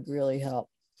borders would really help.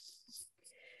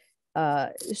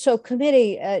 So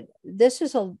committee, this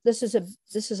is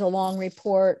a long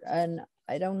report, and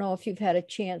I don't know if you've had a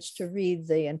chance to read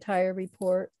the entire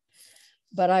report,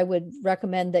 but I would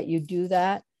recommend that you do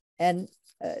that. And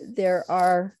there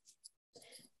are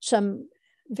some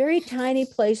very tiny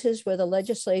places where the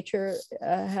legislature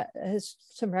has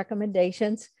some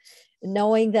recommendations,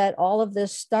 knowing that all of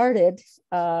this started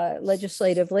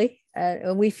legislatively,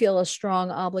 and we feel a strong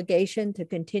obligation to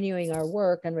continuing our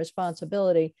work and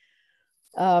responsibility.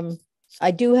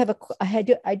 I do have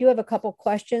a couple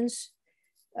questions,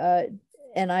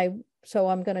 so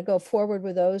I'm going to go forward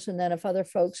with those, and then if other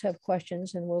folks have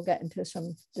questions, and we'll get into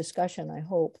some discussion, I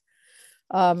hope.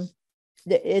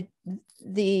 The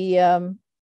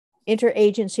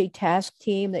interagency task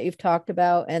team that you've talked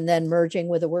about, and then merging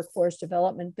with the workforce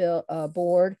development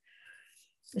board,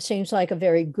 seems like a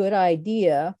very good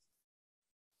idea.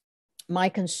 My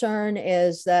concern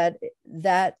is that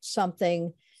that's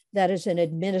something that is an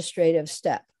administrative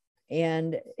step.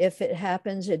 And if it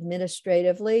happens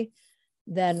administratively,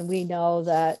 then we know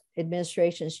that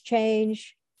administrations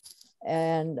change,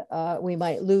 and we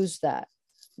might lose that.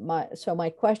 So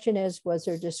my question is, was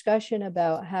there discussion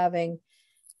about having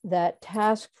that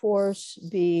task force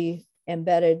be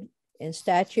embedded in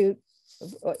statute,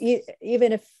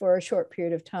 even if for a short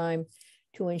period of time,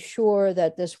 to ensure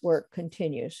that this work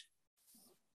continues?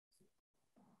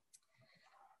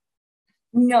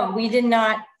 No, we did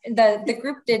not. The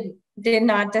group did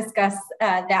not discuss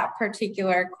that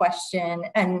particular question.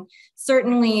 And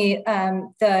certainly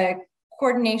the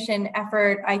coordination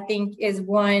effort, I think, is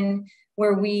one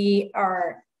where we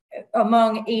are,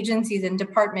 among agencies and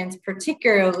departments,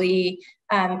 particularly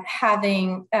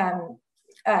having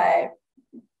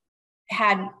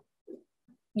had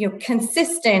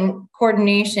consistent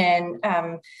coordination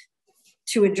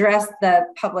to address the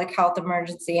public health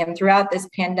emergency, and throughout this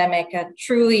pandemic, a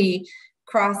truly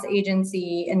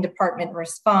cross-agency and department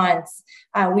response.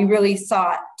 We really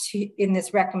sought to, in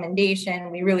this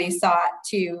recommendation, we really sought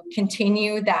to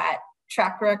continue that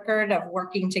track record of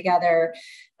working together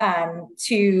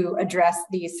to address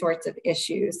these sorts of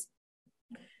issues.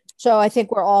 So I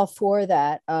think we're all for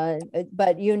that.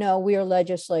 But, you know, we are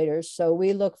legislators, so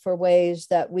we look for ways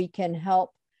that we can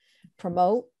help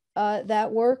promote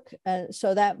that work. And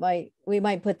so that we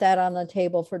might put that on the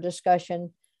table for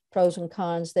discussion, pros and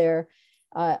cons there.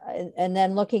 And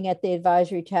then looking at the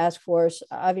advisory task force,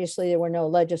 obviously there were no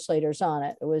legislators on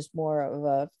it. It was more of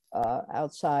a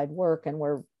outside work, and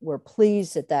we're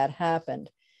pleased that that happened.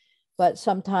 But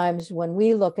sometimes when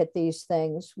we look at these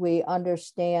things, we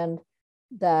understand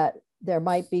that there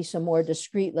might be some more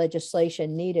discrete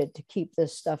legislation needed to keep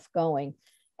this stuff going.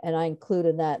 And I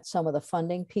included that some of the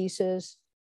funding pieces,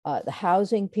 the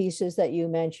housing pieces that you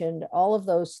mentioned, all of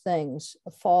those things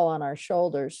fall on our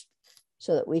shoulders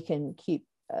so that we can keep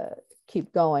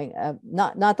going.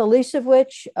 Not the least of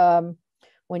which,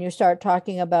 when you start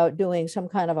talking about doing some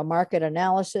kind of a market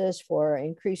analysis for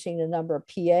increasing the number of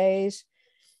PAs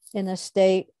in the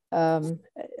state,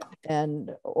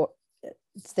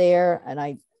 it's there. And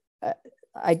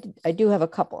I do have a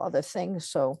couple other things.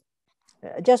 So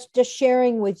just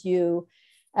sharing with you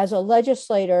as a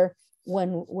legislator,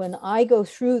 when I go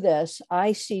through this,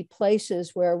 I see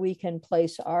places where we can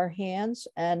place our hands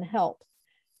and help.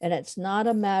 And it's not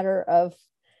a matter of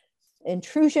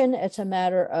intrusion, it's a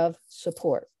matter of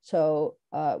support. So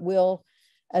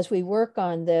as we work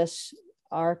on this,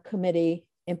 our committee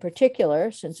in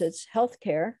particular, since it's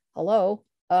healthcare, hello,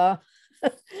 I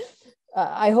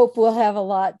hope we'll have a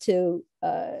lot to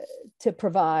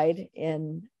provide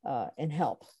in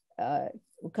help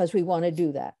because we want to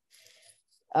do that.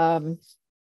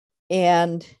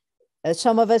 And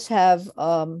some of us have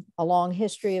a long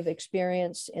history of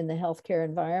experience in the healthcare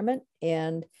environment,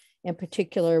 and in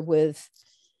particular with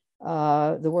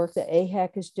the work that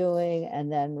AHEC is doing,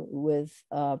 and then with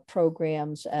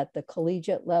programs at the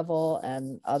collegiate level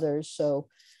and others. So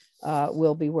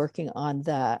we'll be working on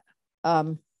that.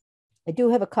 I do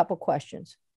have a couple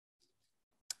questions.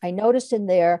 I noticed in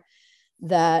there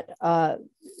that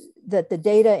that the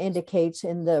data indicates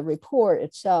in the report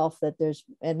itself that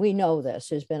and we know this,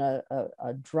 there's been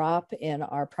a drop in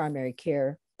our primary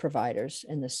care providers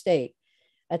in the state.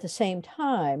 At the same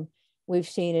time, we've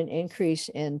seen an increase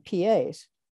in PAs.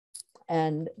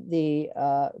 And the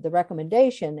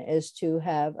recommendation is to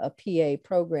have a PA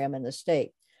program in the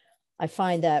state. I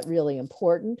find that really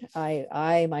important.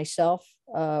 I myself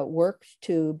worked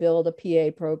to build a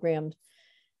PA program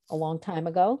a long time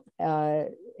ago,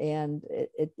 and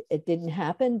it didn't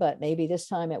happen, but maybe this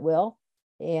time it will.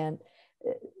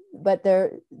 But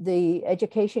the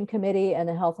Education Committee and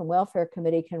the Health and Welfare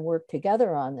Committee can work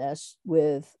together on this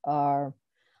with our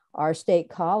state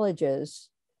colleges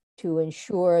to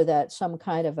ensure that some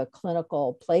kind of a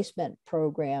clinical placement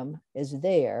program is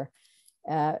there.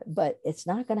 But it's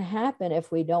not going to happen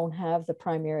if we don't have the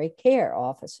primary care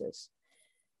offices.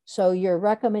 So your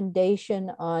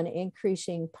recommendation on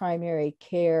increasing primary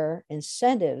care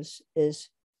incentives is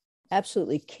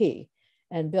absolutely key,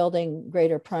 and building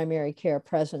greater primary care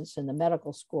presence in the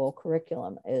medical school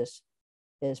curriculum is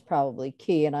probably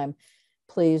key. And I'm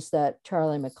pleased that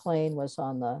Charlie McLean was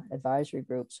on the advisory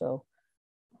group, so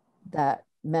that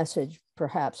message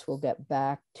perhaps will get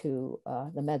back to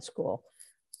the med school.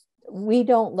 We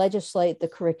don't legislate the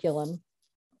curriculum,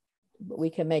 but we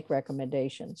can make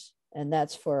recommendations. And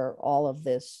that's for all of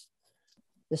this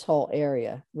whole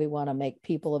area. We want to make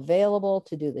people available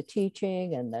to do the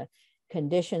teaching and the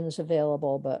conditions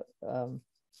available, but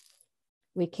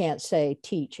we can't say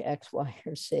teach X, Y,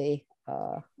 or Z.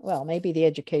 Well, maybe the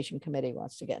Education Committee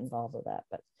wants to get involved with that,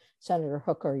 but Senator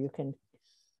Hooker, you can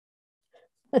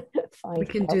we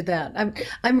can do that.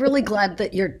 I'm really glad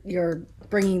that you're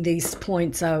bringing these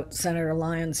points out, Senator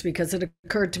Lyons, because it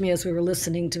occurred to me as we were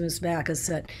listening to Ms. Backus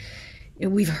that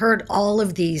we've heard all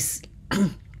of these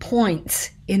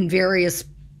points in various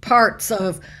parts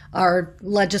of our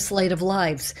legislative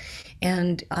lives,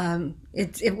 and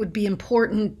it would be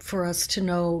important for us to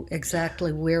know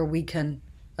exactly where we can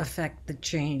affect the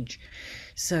change.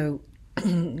 So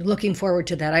looking forward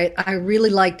to that. I really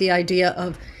like the idea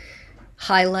of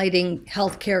highlighting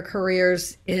healthcare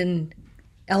careers in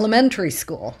elementary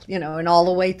school, and all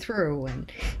the way through.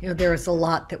 And, there's a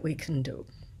lot that we can do.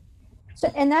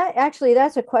 So, and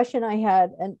that's a question I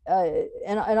had. And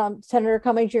Senator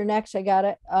Cummings, you're next. I got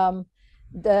it.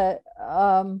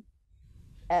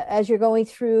 As you're going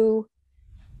through,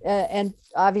 and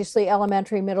obviously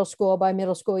elementary, middle school, by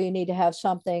middle school, you need to have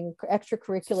something.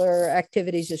 Extracurricular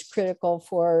activities is critical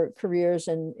for careers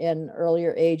in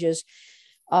earlier ages.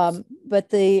 But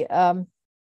the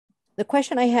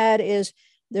question I had is,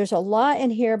 there's a lot in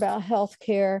here about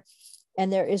healthcare,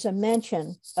 and there is a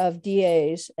mention of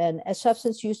DAs and a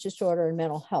substance use disorder and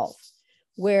mental health,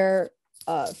 where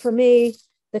for me,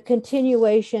 the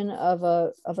continuation of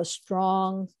a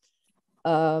strong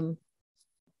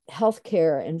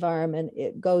healthcare environment,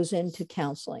 it goes into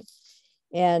counseling.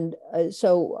 And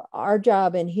so our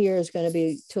job in here is going to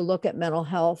be to look at mental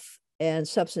health and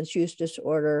substance use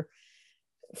disorder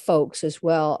folks, as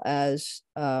well as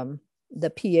the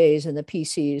PAs and the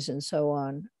PCs and so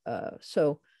on.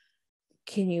 So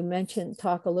can you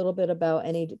talk a little bit about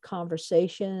any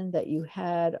conversation that you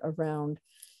had around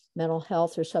mental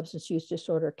health or substance use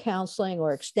disorder counseling,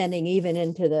 or extending even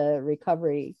into the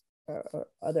recovery or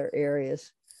other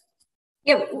areas?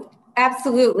 Yeah,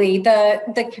 absolutely.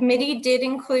 The committee did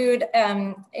include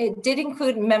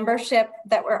membership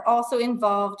that were also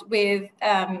involved with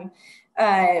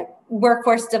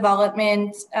workforce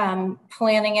development,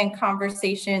 planning and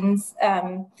conversations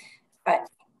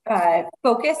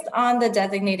focused on the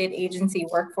designated agency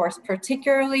workforce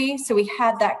particularly. So we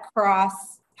had that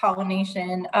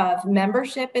cross-pollination of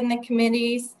membership in the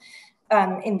committees,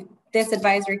 in this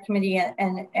advisory committee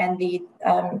and the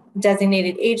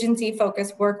designated agency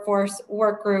focused workforce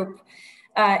work group.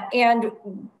 And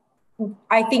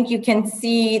I think you can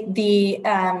see the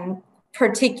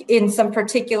in some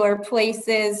particular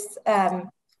places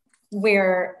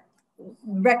where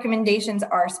recommendations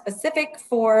are specific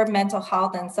for mental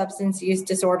health and substance use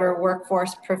disorder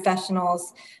workforce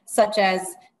professionals, such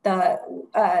as the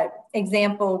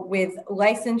example with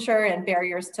licensure and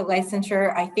barriers to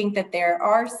licensure. I think that there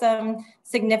are some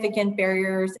significant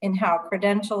barriers in how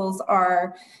credentials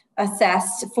are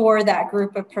assessed for that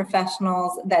group of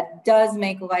professionals that does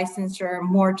make licensure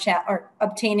or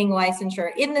obtaining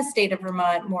licensure in the state of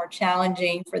Vermont more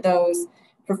challenging for those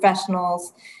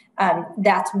professionals.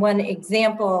 That's one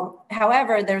example.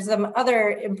 However, there's some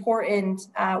other important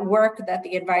work that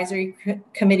the advisory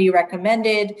committee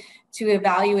recommended to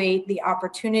evaluate the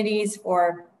opportunities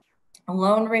for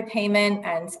loan repayment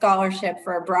and scholarship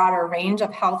for a broader range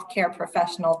of healthcare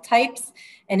professional types.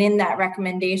 And in that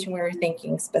recommendation, we were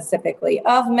thinking specifically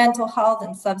of mental health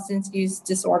and substance use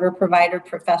disorder provider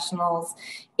professionals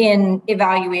in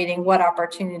evaluating what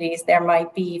opportunities there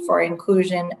might be for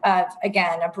inclusion of,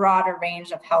 again, a broader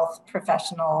range of health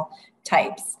professional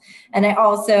types. And I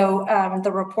also,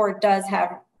 the report does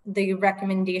have the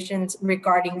recommendations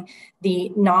regarding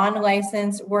the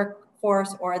non-licensed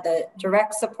workforce or the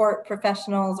direct support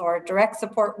professionals or direct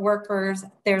support workers.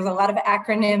 There's a lot of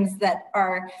acronyms that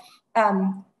are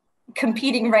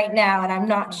competing right now, and I'm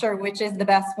not sure which is the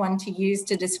best one to use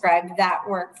to describe that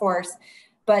workforce,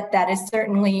 but that is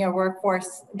certainly a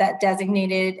workforce that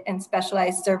designated and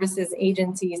specialized services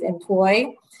agencies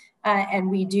employ.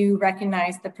 And we do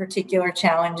recognize the particular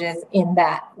challenges in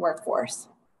that workforce.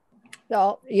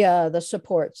 Oh, yeah, the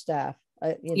support staff,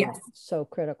 Yes. so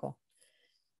critical.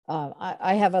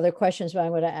 I have other questions, but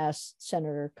I'm going to ask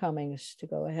Senator Cummings to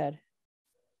go ahead.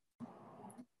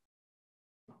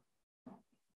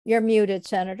 You're muted,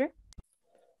 Senator.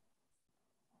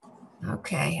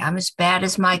 Okay, I'm as bad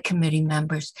as my committee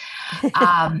members.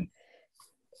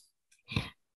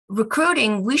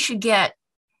 Recruiting, we should get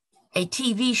a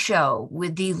TV show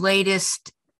with the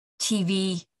latest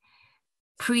TV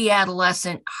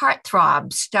pre-adolescent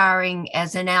heartthrob starring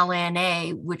as an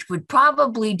LNA, which would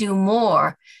probably do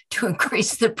more to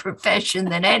increase the profession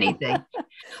than anything.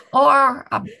 Or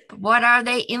what are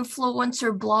they,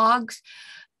 influencer blogs?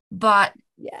 But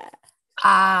yeah,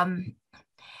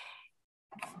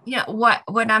 what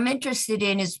I'm interested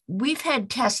in is we've had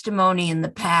testimony in the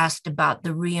past about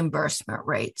the reimbursement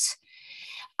rates.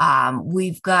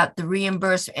 We've got the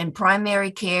reimbursement, and primary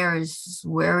care is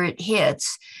where it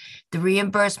hits. The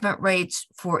reimbursement rates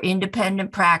for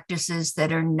independent practices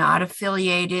that are not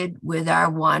affiliated with our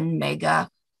one mega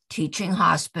teaching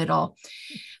hospital.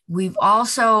 We've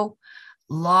also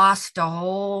lost a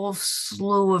whole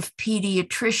slew of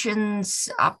pediatricians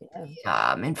up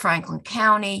in Franklin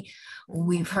County.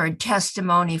 We've heard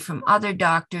testimony from other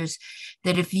doctors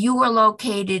that if you are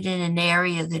located in an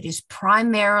area that is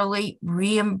primarily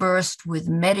reimbursed with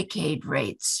Medicaid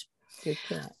rates,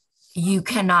 you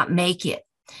cannot make it,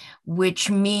 which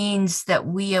means that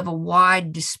we have a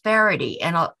wide disparity.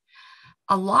 And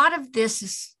a lot of this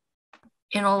is,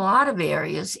 in a lot of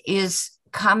areas, is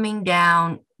coming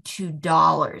down to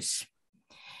dollars.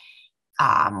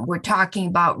 We're talking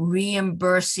about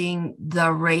reimbursing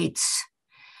the rates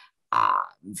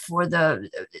for the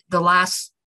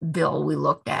last bill we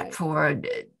looked at for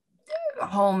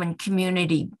home and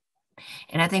community.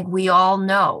 And I think we all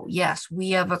know, yes,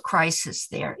 we have a crisis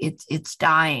there. It's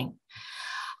dying.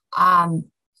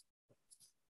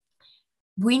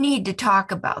 we need to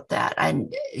talk about that.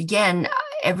 And again,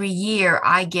 every year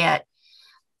I get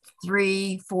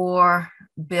 3-4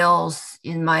 bills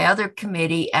in my other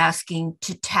committee asking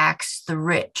to tax the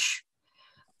rich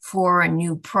for a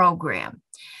new program.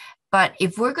 But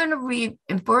if we're going to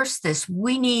reimburse this,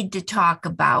 we need to talk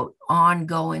about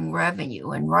ongoing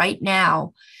revenue. And right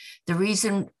now, the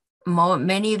reason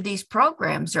many of these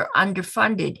programs are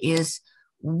underfunded is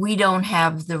we don't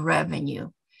have the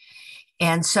revenue.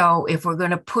 And so if we're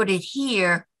going to put it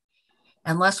here,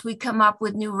 unless we come up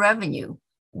with new revenue,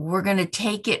 we're going to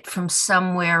take it from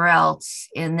somewhere else.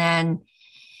 And then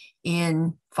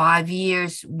in 5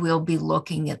 years, we'll be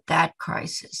looking at that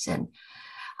crisis. And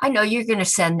I know you're going to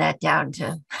send that down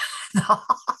to the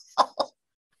hall.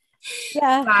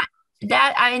 Yeah. But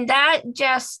that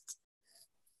just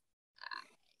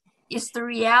is the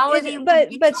reality.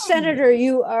 But Senator,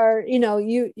 you are,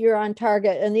 you're on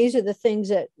target, and these are the things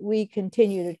that we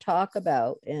continue to talk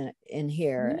about in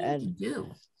here. And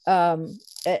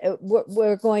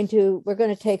we're going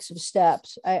to take some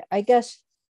steps. I guess,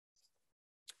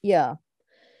 yeah.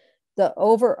 The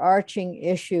overarching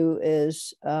issue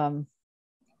is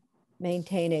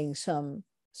maintaining some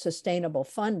sustainable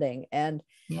funding. And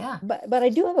but I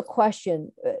do have a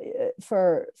question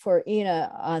for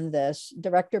Ina on this,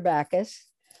 Director Backus.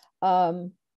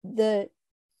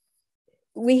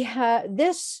 We have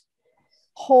this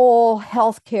whole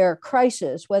healthcare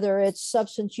crisis, whether it's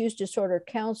substance use disorder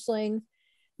counseling,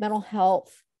 mental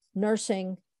health,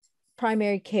 nursing,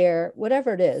 primary care,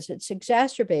 whatever it is, it's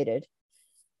exacerbated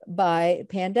by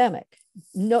pandemic.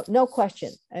 No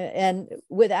question. And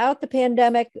without the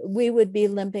pandemic, we would be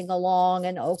limping along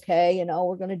and okay,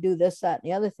 we're going to do this, that,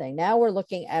 and the other thing. Now we're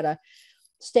looking at a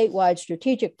statewide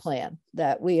strategic plan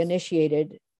that we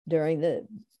initiated during the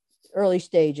early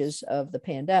stages of the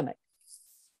pandemic.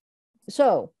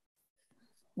 So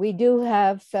we do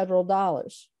have federal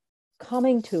dollars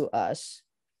coming to us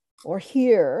or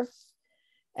here,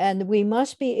 and we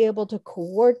must be able to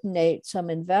coordinate some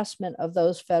investment of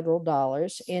those federal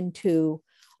dollars into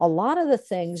a lot of the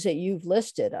things that you've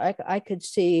listed. I could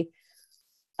see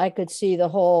the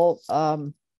whole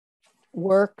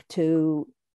work to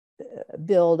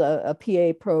build a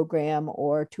PA program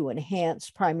or to enhance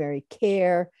primary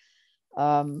care,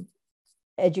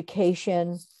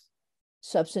 education,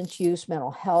 substance use,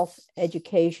 mental health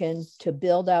education, to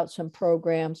build out some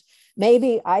programs.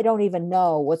 Maybe I don't even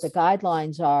know what the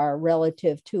guidelines are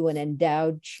relative to an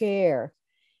endowed chair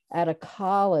at a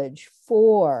college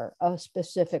for a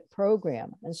specific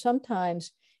program. And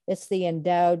sometimes it's the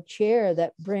endowed chair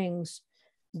that brings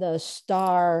the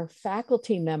star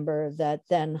faculty member that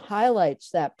then highlights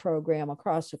that program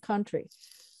across the country.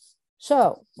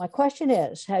 So my question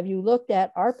is, have you looked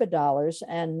at ARPA dollars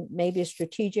and maybe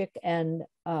strategic and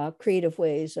creative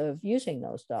ways of using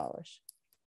those dollars?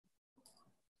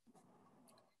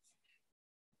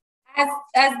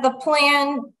 As the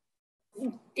plan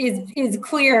is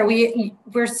clear,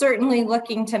 we're certainly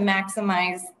looking to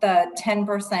maximize the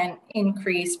 10%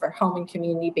 increase for home and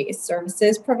community-based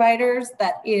services providers.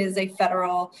 That is a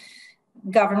federal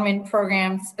government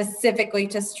program specifically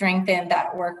to strengthen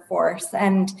that workforce.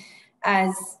 And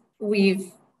as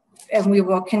we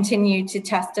will continue to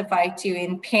testify to,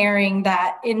 in pairing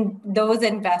that in those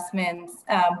investments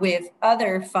with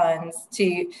other funds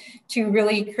to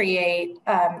really create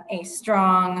a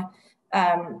strong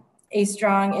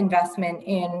investment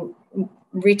in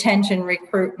retention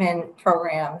recruitment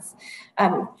programs.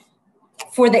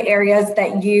 For the areas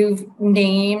that you've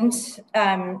named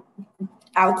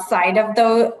outside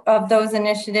of those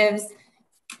initiatives,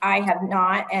 I have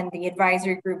not, and the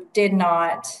advisory group did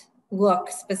not look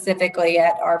specifically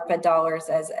at ARPA dollars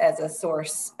as a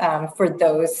source for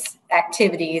those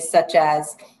activities, such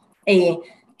as a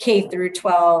K through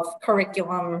 12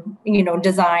 curriculum,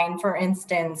 design, for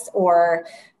instance, or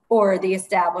the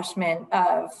establishment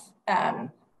of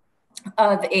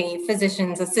a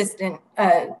physician's assistant,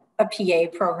 a PA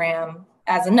program,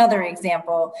 as another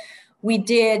example. We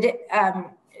did,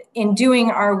 in doing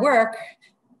our work,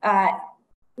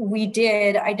 we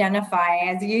did identify,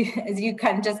 as you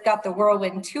kind of just got the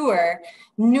whirlwind tour,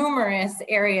 numerous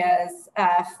areas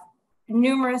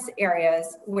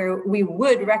where we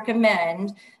would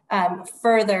recommend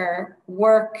further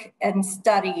work and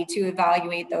study to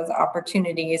evaluate those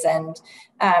opportunities and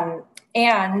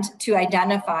to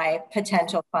identify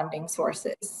potential funding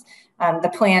sources. The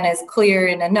plan is clear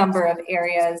in a number of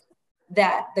areas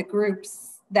that the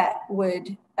groups that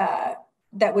would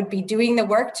be doing the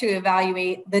work to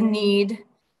evaluate the need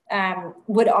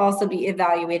would also be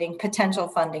evaluating potential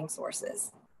funding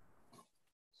sources.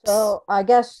 So I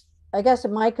guess I guess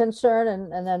my concern,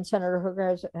 and then Senator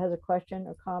Hooker has a question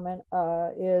or comment,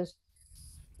 is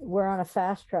we're on a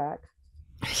fast track.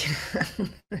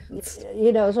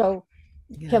 So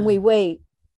can we wait?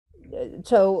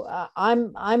 So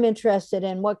I'm interested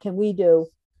in what can we do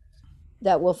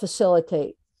that will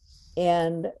facilitate.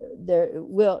 And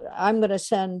I'm going to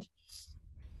send,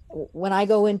 when I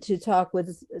go in to talk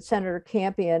with Senator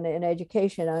Campion in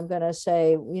education, I'm going to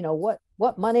say,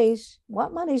 what monies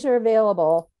are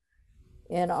available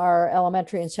in our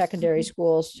elementary and secondary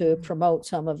schools to promote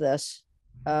some of this,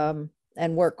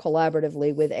 and work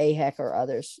collaboratively with AHEC or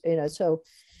others. So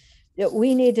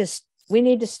we need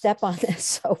to step on this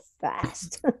so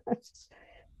fast.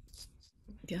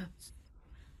 Yeah.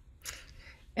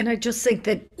 And I just think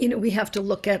that, we have to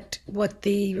look at what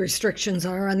the restrictions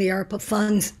are on the ARPA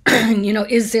funds.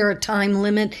 Is there a time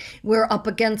limit? We're up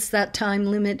against that time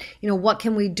limit. What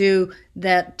can we do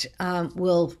that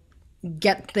will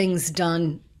get things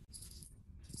done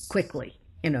quickly?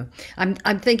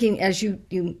 I'm thinking, as you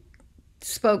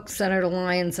spoke, Senator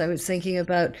Lyons, I was thinking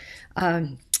about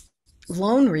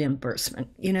loan reimbursement.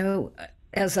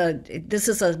 This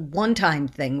is a one-time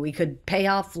thing. We could pay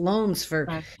off loans for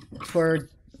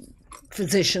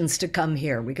physicians to come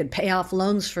here. We could pay off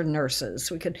loans for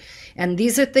nurses. And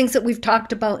these are things that we've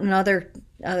talked about in other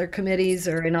committees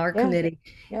or in our committee.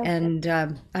 Yeah. And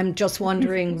I'm just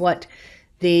wondering what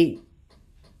the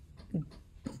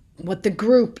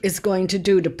group is going to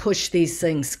do to push these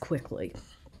things quickly.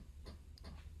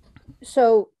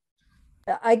 So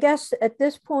I guess at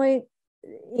this point,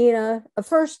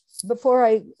 first, before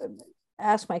I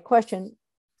ask my question,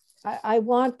 I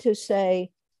want to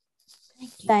say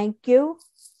thank you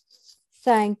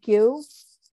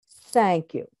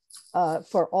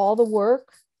for all the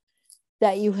work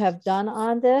that you have done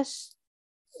on this.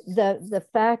 The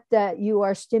fact that you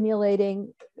are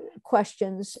stimulating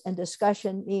questions and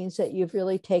discussion means that you've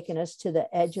really taken us to the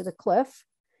edge of the cliff.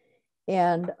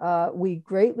 And we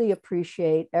greatly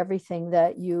appreciate everything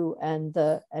that you and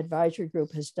the advisory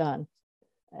group has done,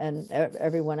 and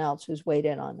everyone else who's weighed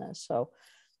in on this. So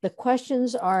the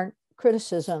questions aren't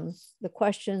criticism. The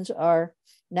questions are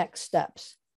next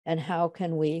steps, and how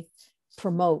can we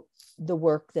promote the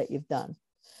work that you've done.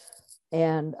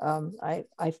 And I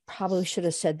probably should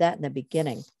have said that in the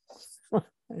beginning. I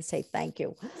say thank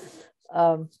you.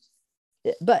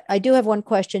 But I do have one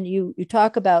question. You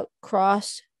talk about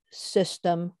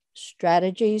cross-system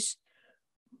strategies,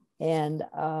 and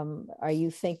are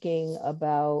you thinking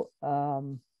about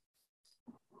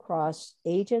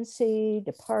cross-agency,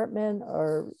 department,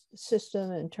 or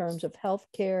system in terms of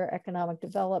healthcare, economic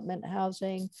development,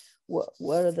 housing?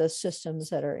 What are the systems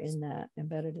that are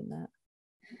embedded in that?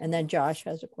 And then Josh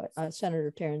has a question.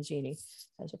 Senator Terenzini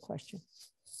has a question.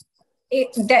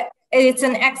 It's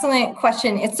an excellent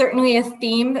question. It's certainly a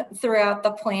theme throughout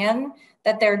the plan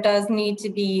that there does need to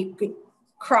be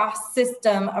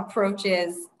cross-system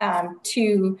approaches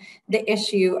to the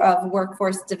issue of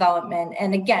workforce development.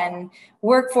 And again,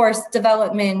 workforce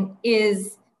development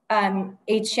is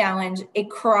a challenge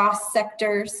across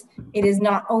sectors. It is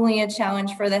not only a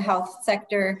challenge for the health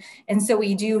sector. And so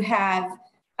we do have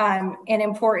an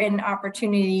important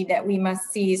opportunity that we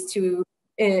must seize to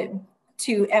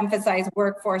emphasize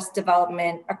workforce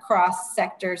development across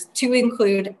sectors, to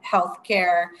include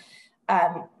healthcare,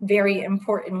 very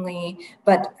importantly,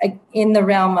 but in the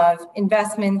realm of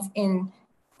investments in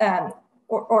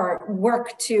or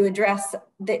work to address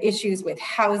the issues with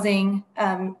housing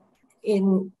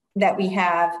that we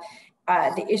have,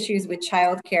 the issues with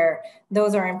childcare.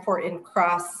 Those are important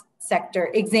cross-sector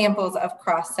examples of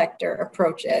cross-sector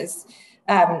approaches.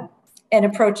 And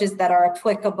approaches that are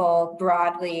applicable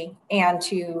broadly and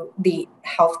to the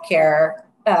healthcare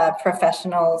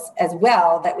professionals as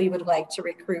well that we would like to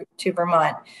recruit to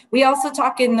Vermont. We also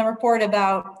talk in the report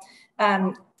about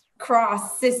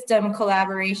cross-system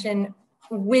collaboration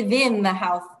within the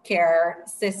healthcare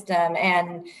system.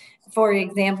 And for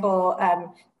example,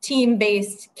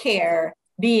 team-based care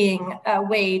being a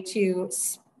way to,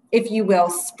 if you will,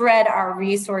 spread our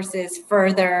resources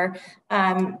further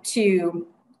to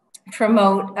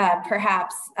promote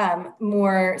perhaps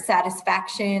more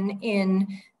satisfaction in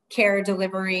care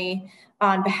delivery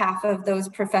on behalf of those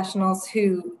professionals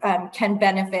who can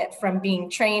benefit from being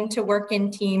trained to work in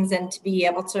teams and to be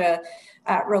able to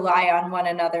rely on one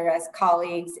another as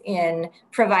colleagues in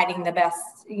providing the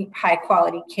best high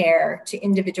quality care to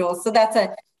individuals. So that's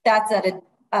at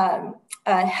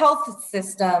a health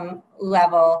system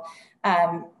level.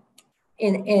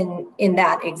 In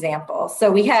that example. So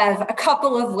we have a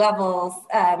couple of levels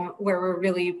where we're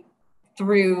really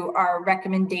through our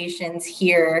recommendations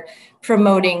here,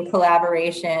 promoting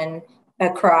collaboration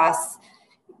across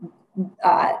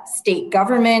state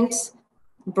government,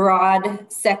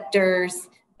 broad sectors,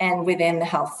 and within the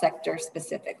health sector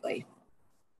specifically.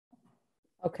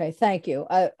 Okay, thank you.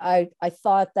 I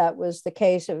thought that was the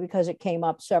case because it came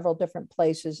up several different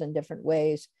places in different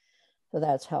ways. So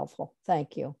that's helpful.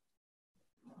 Thank you.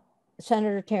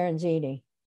 Senator Terenzini.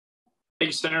 Thank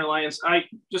you, Senator Lyons. I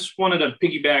just wanted to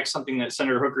piggyback something that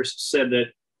Senator Hooker said that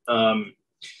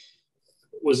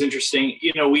was interesting.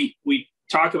 You know, we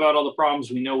talk about all the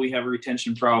problems. We know we have a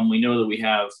retention problem. We know that we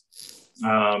have,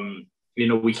 you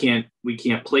know, we can't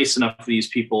place enough of these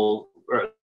people or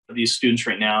these students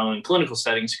right now in clinical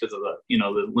settings because of the, you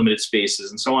know, the limited spaces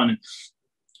and so on. And,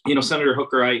 you know, Senator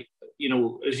Hooker, you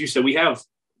know, as you said, we have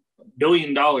 $1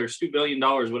 billion, $2 billion,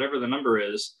 whatever the number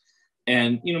is.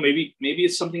 And, you know, maybe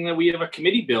it's something that we have a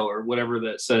committee bill or whatever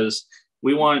that says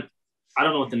we want, I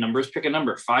don't know what the number is, pick a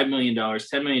number, $5 million,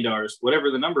 $10 million,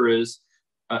 whatever the number is,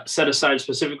 set aside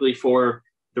specifically for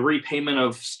the repayment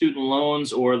of student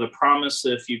loans or the promise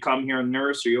if you come here a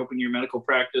nurse or you open your medical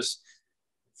practice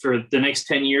for the next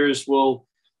 10 years, we'll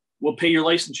pay your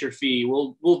licensure fee.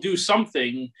 We'll do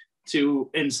something to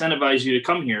incentivize you to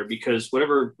come here, because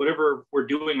whatever we're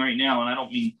doing right now, and I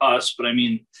don't mean us, but I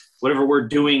mean whatever we're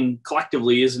doing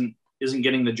collectively isn't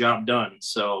getting the job done.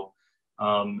 So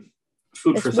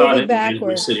food for thought as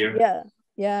we sit here.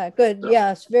 Yeah, good. So.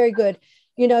 Yes, very good.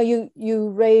 You know, you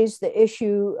raised the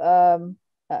issue.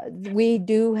 We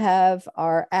do have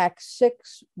our Act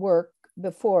 6 work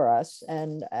before us,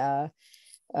 and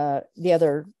the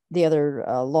other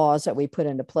laws that we put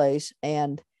into place,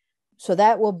 and so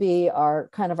that will be our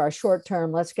kind of our short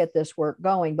term. Let's get this work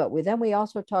going. But then we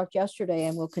also talked yesterday,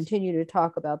 and we'll continue to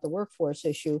talk about the workforce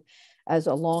issue as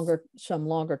some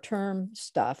longer term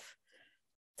stuff.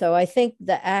 So I think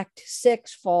the Act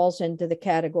 6 falls into the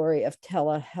category of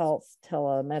telehealth,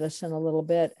 telemedicine a little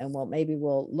bit, and maybe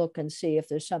we'll look and see if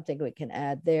there's something we can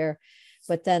add there.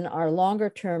 But then our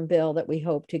longer term bill that we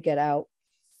hope to get out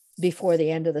before the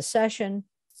end of the session,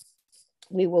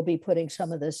 we will be putting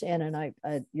some of this in. And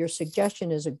your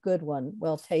suggestion is a good one,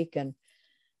 well taken.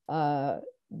 And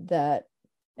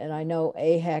I know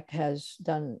AHEC has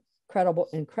done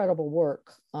incredible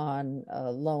work on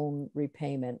loan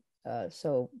repayment.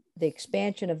 So the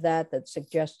expansion of that's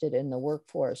suggested in the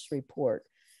workforce report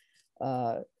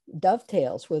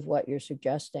dovetails with what you're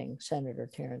suggesting, Senator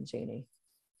Terenzini.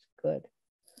 Good.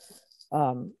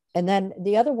 And then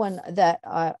the other one that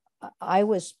I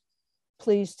was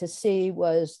pleased to see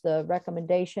was the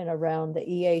recommendation around the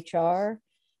EHR,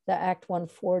 the Act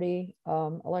 140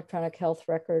 electronic health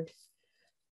record.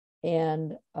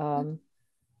 And can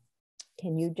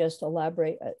you just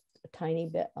elaborate a tiny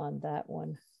bit on that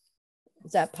one?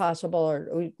 Is that possible,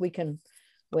 or we can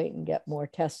wait and get more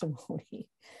testimony?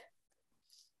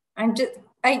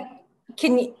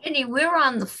 Kenny, we're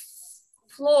on the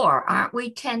floor, aren't we,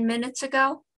 10 minutes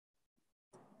ago?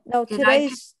 No,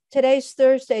 today's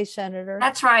Thursday, Senator.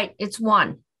 That's right. It's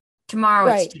 1. Tomorrow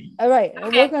right. It's 10. All right.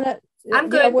 Okay. I'm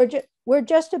good. We're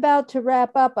just about to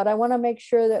wrap up, but I want to make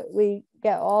sure that we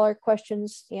get all our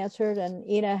questions answered, and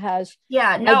Ina has.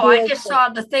 Yeah, no, I just saw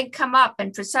the thing come up,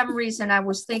 and for some reason I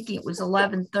was thinking it was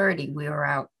 11:30 we were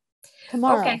out.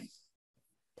 Tomorrow. Okay.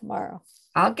 Tomorrow.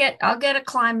 I'll get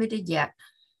acclimated yet.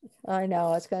 I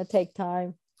know it's going to take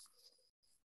time.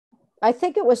 I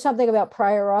think it was something about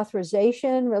prior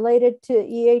authorization related to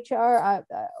EHR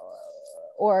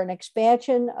or an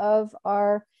expansion of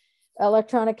our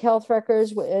electronic health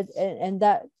records,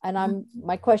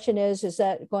 my question is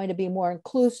that going to be more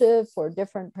inclusive for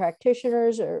different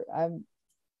practitioners, or I'm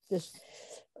just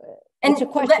it's a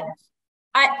question.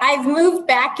 I've moved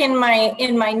back in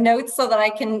my notes so that I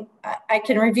can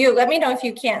review. Let me know if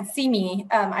you can't see me.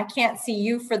 I can't see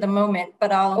you for the moment,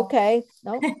 but I'll. Okay,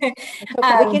 no, okay.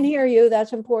 We can hear you.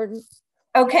 That's important.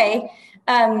 Okay.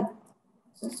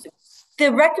 The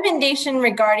recommendation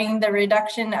regarding the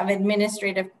reduction of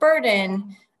administrative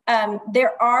burden,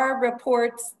 there are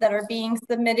reports that are being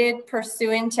submitted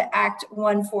pursuant to Act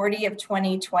 140 of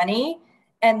 2020,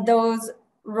 and those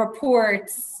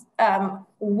reports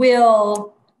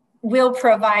will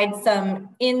provide some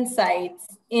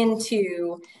insights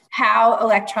into how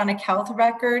electronic health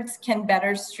records can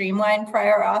better streamline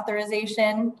prior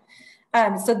authorization.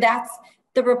 So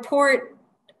the report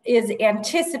is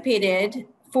anticipated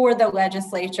for the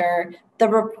legislature.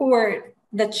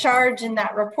 The charge in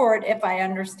that report, if I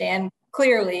understand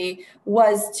clearly,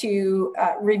 was to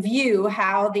review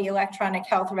how the electronic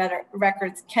health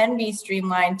records can be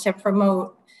streamlined to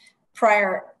promote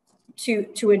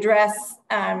to address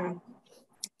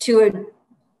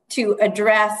to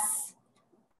address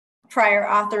prior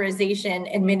authorization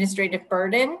administrative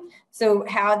burden. So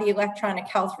how the electronic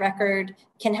health record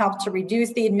can help to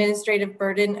reduce the administrative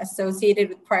burden associated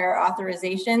with prior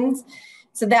authorizations.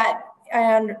 So that,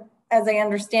 as I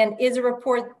understand, is a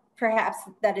report perhaps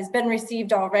that has been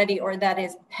received already or that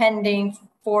is pending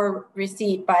for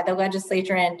receipt by the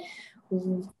legislature. And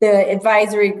the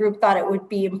advisory group thought it would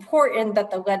be important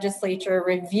that the legislature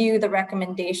review the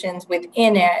recommendations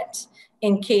within it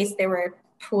in case there were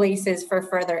places for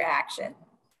further action.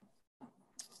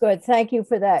 Good, thank you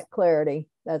for that clarity.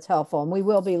 That's helpful. And we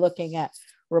will be looking at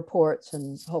reports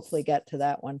and hopefully get to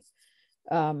that one.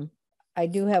 I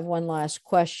do have one last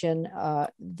question.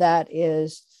 That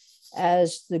is,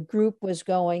 as the group was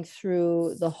going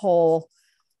through the whole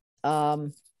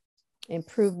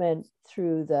improvement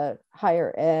through the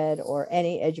higher ed or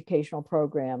any educational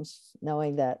programs,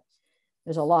 knowing that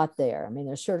there's a lot there. I mean,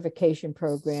 there's certification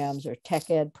programs or tech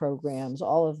ed programs,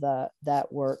 all of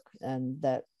that work, and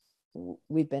that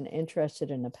we've been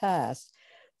interested in the past.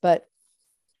 But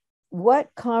what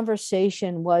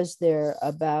conversation was there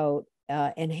about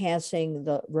enhancing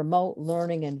the remote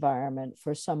learning environment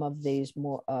for some of these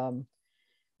more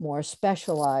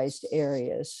specialized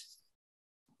areas?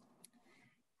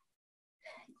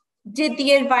 Did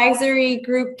the advisory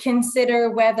group consider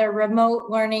whether remote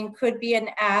learning could be an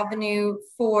avenue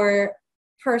for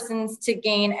persons to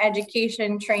gain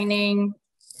education training?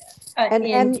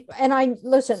 And I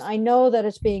listen, I know that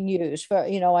it's being used for,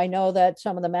 I know that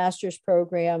some of the master's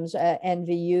programs at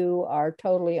NVU are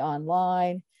totally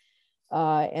online.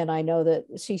 And I know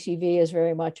that CCV is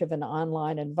very much of an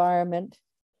online environment.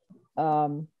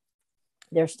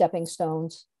 They're stepping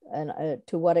stones, and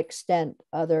to what extent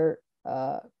other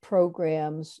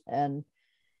programs and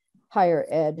higher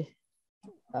ed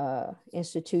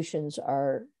institutions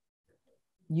are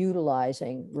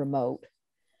utilizing remote.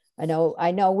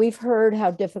 I know we've heard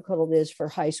how difficult it is for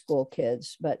high school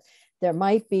kids, but there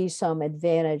might be some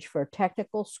advantage for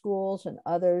technical schools and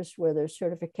others where there's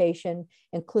certification,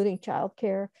 including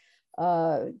childcare,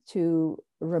 to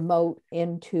remote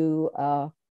into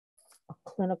a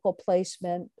clinical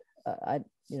placement.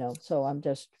 So I'm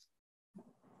just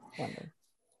wondering.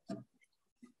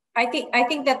 I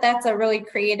think that that's a really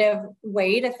creative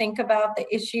way to think about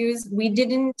the issues. We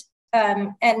didn't,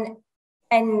 and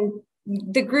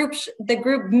the group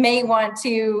may want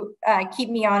to keep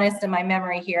me honest in my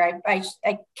memory here. I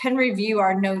can review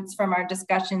our notes from our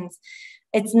discussions.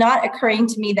 It's not occurring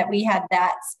to me that we had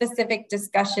that specific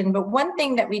discussion, but one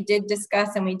thing that we did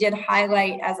discuss and we did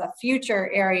highlight as a future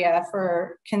area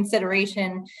for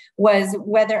consideration was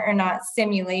whether or not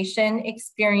simulation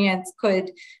experience could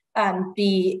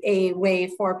be a way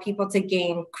for people to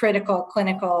gain critical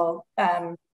clinical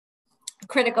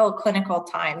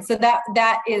time. So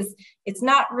that is, it's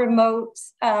not remote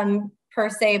per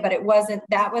se, but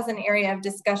that was an area of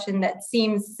discussion that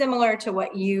seems similar to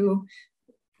what you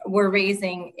were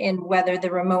raising in whether the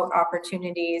remote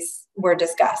opportunities were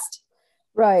discussed.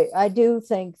 Right. I do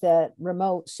think that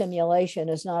remote simulation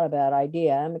is not a bad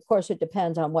idea. And of course, it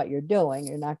depends on what you're doing.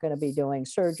 You're not going to be doing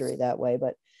surgery that way,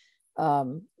 but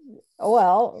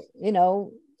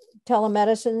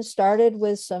telemedicine started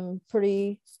with some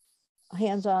pretty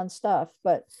hands-on stuff.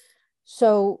 But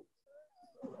so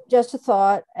just a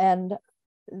thought, and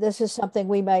this is something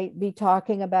we might be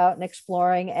talking about and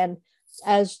exploring. And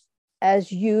as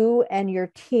you and your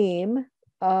team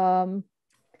are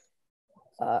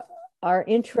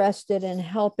interested in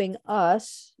helping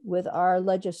us with our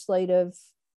legislative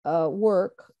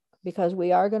work, because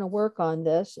we are going to work on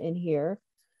this in here,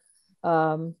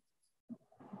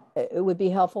 it would be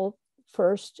helpful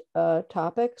first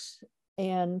topics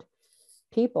and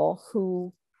people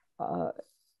who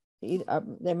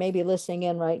they may be listening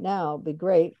in right now, be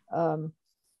great,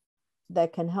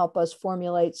 that can help us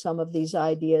formulate some of these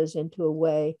ideas into a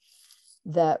way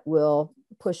that will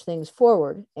push things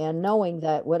forward. And knowing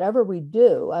that whatever we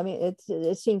do, I mean,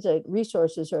 it seems like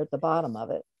resources are at the bottom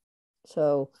of it.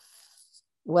 So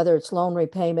whether it's loan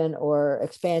repayment or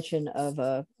expansion of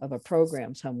a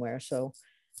program somewhere. So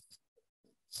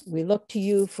we look to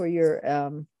you for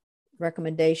your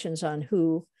recommendations on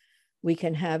who we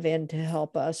can have in to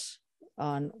help us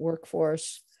on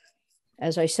workforce.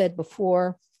 As I said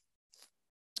before,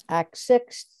 Act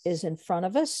 6 is in front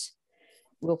of us.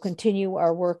 We'll continue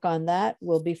our work on that.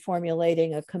 We'll be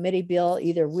formulating a committee bill.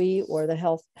 Either we or the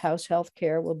House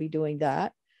Healthcare will be doing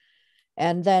that.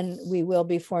 And then we will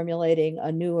be formulating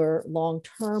a newer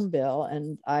long-term bill.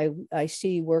 And I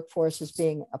see workforce as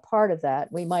being a part of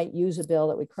that. We might use a bill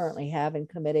that we currently have in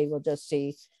committee. We'll just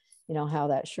see, how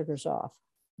that sugars off.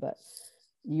 But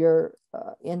your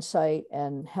insight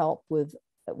and help with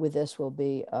this will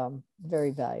be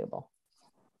very valuable.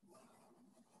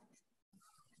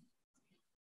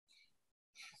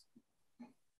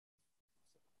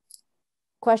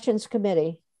 Questions,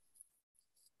 committee?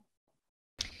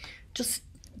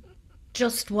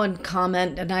 Just one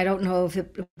comment, and I don't know if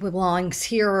it belongs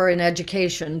here or in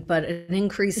education, but an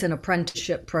increase in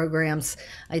apprenticeship programs,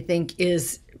 I think,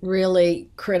 is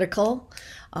really critical.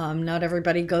 Not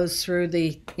everybody goes through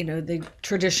the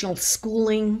traditional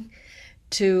schooling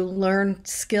to learn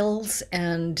skills,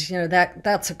 and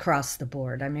that's across the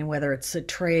board. I mean, whether it's the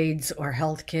trades or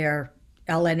healthcare,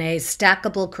 LNA,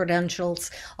 stackable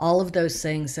credentials, all of those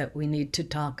things that we need to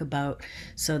talk about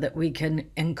so that we can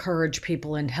encourage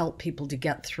people and help people to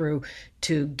get through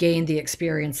to gain the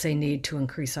experience they need to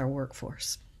increase our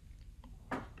workforce.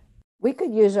 We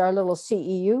could use our little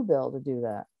CEU bill to do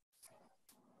that.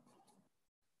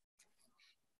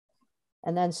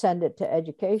 And then send it to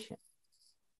education.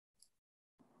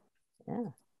 Yeah,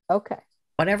 okay.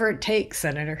 Whatever it takes,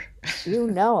 Senator. You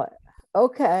know it.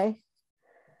 Okay.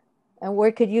 And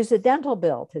we could use a dental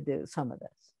bill to do some of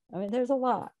this. I mean, there's a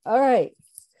lot. All right.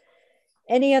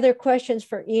 Any other questions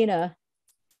for Ina?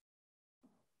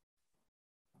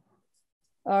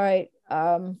 All right.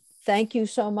 Thank you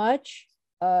so much.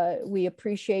 We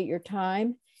appreciate your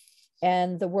time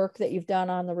and the work that you've done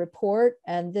on the report.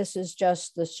 And this is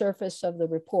just the surface of the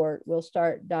report. We'll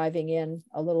start diving in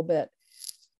a little bit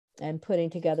and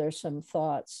putting together some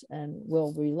thoughts, and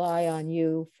we'll rely on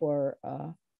you for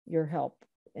your help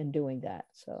in doing that.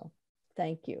 So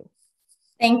thank you.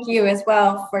 Thank you as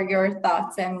well for your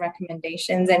thoughts and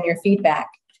recommendations and your feedback.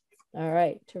 All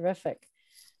right, terrific.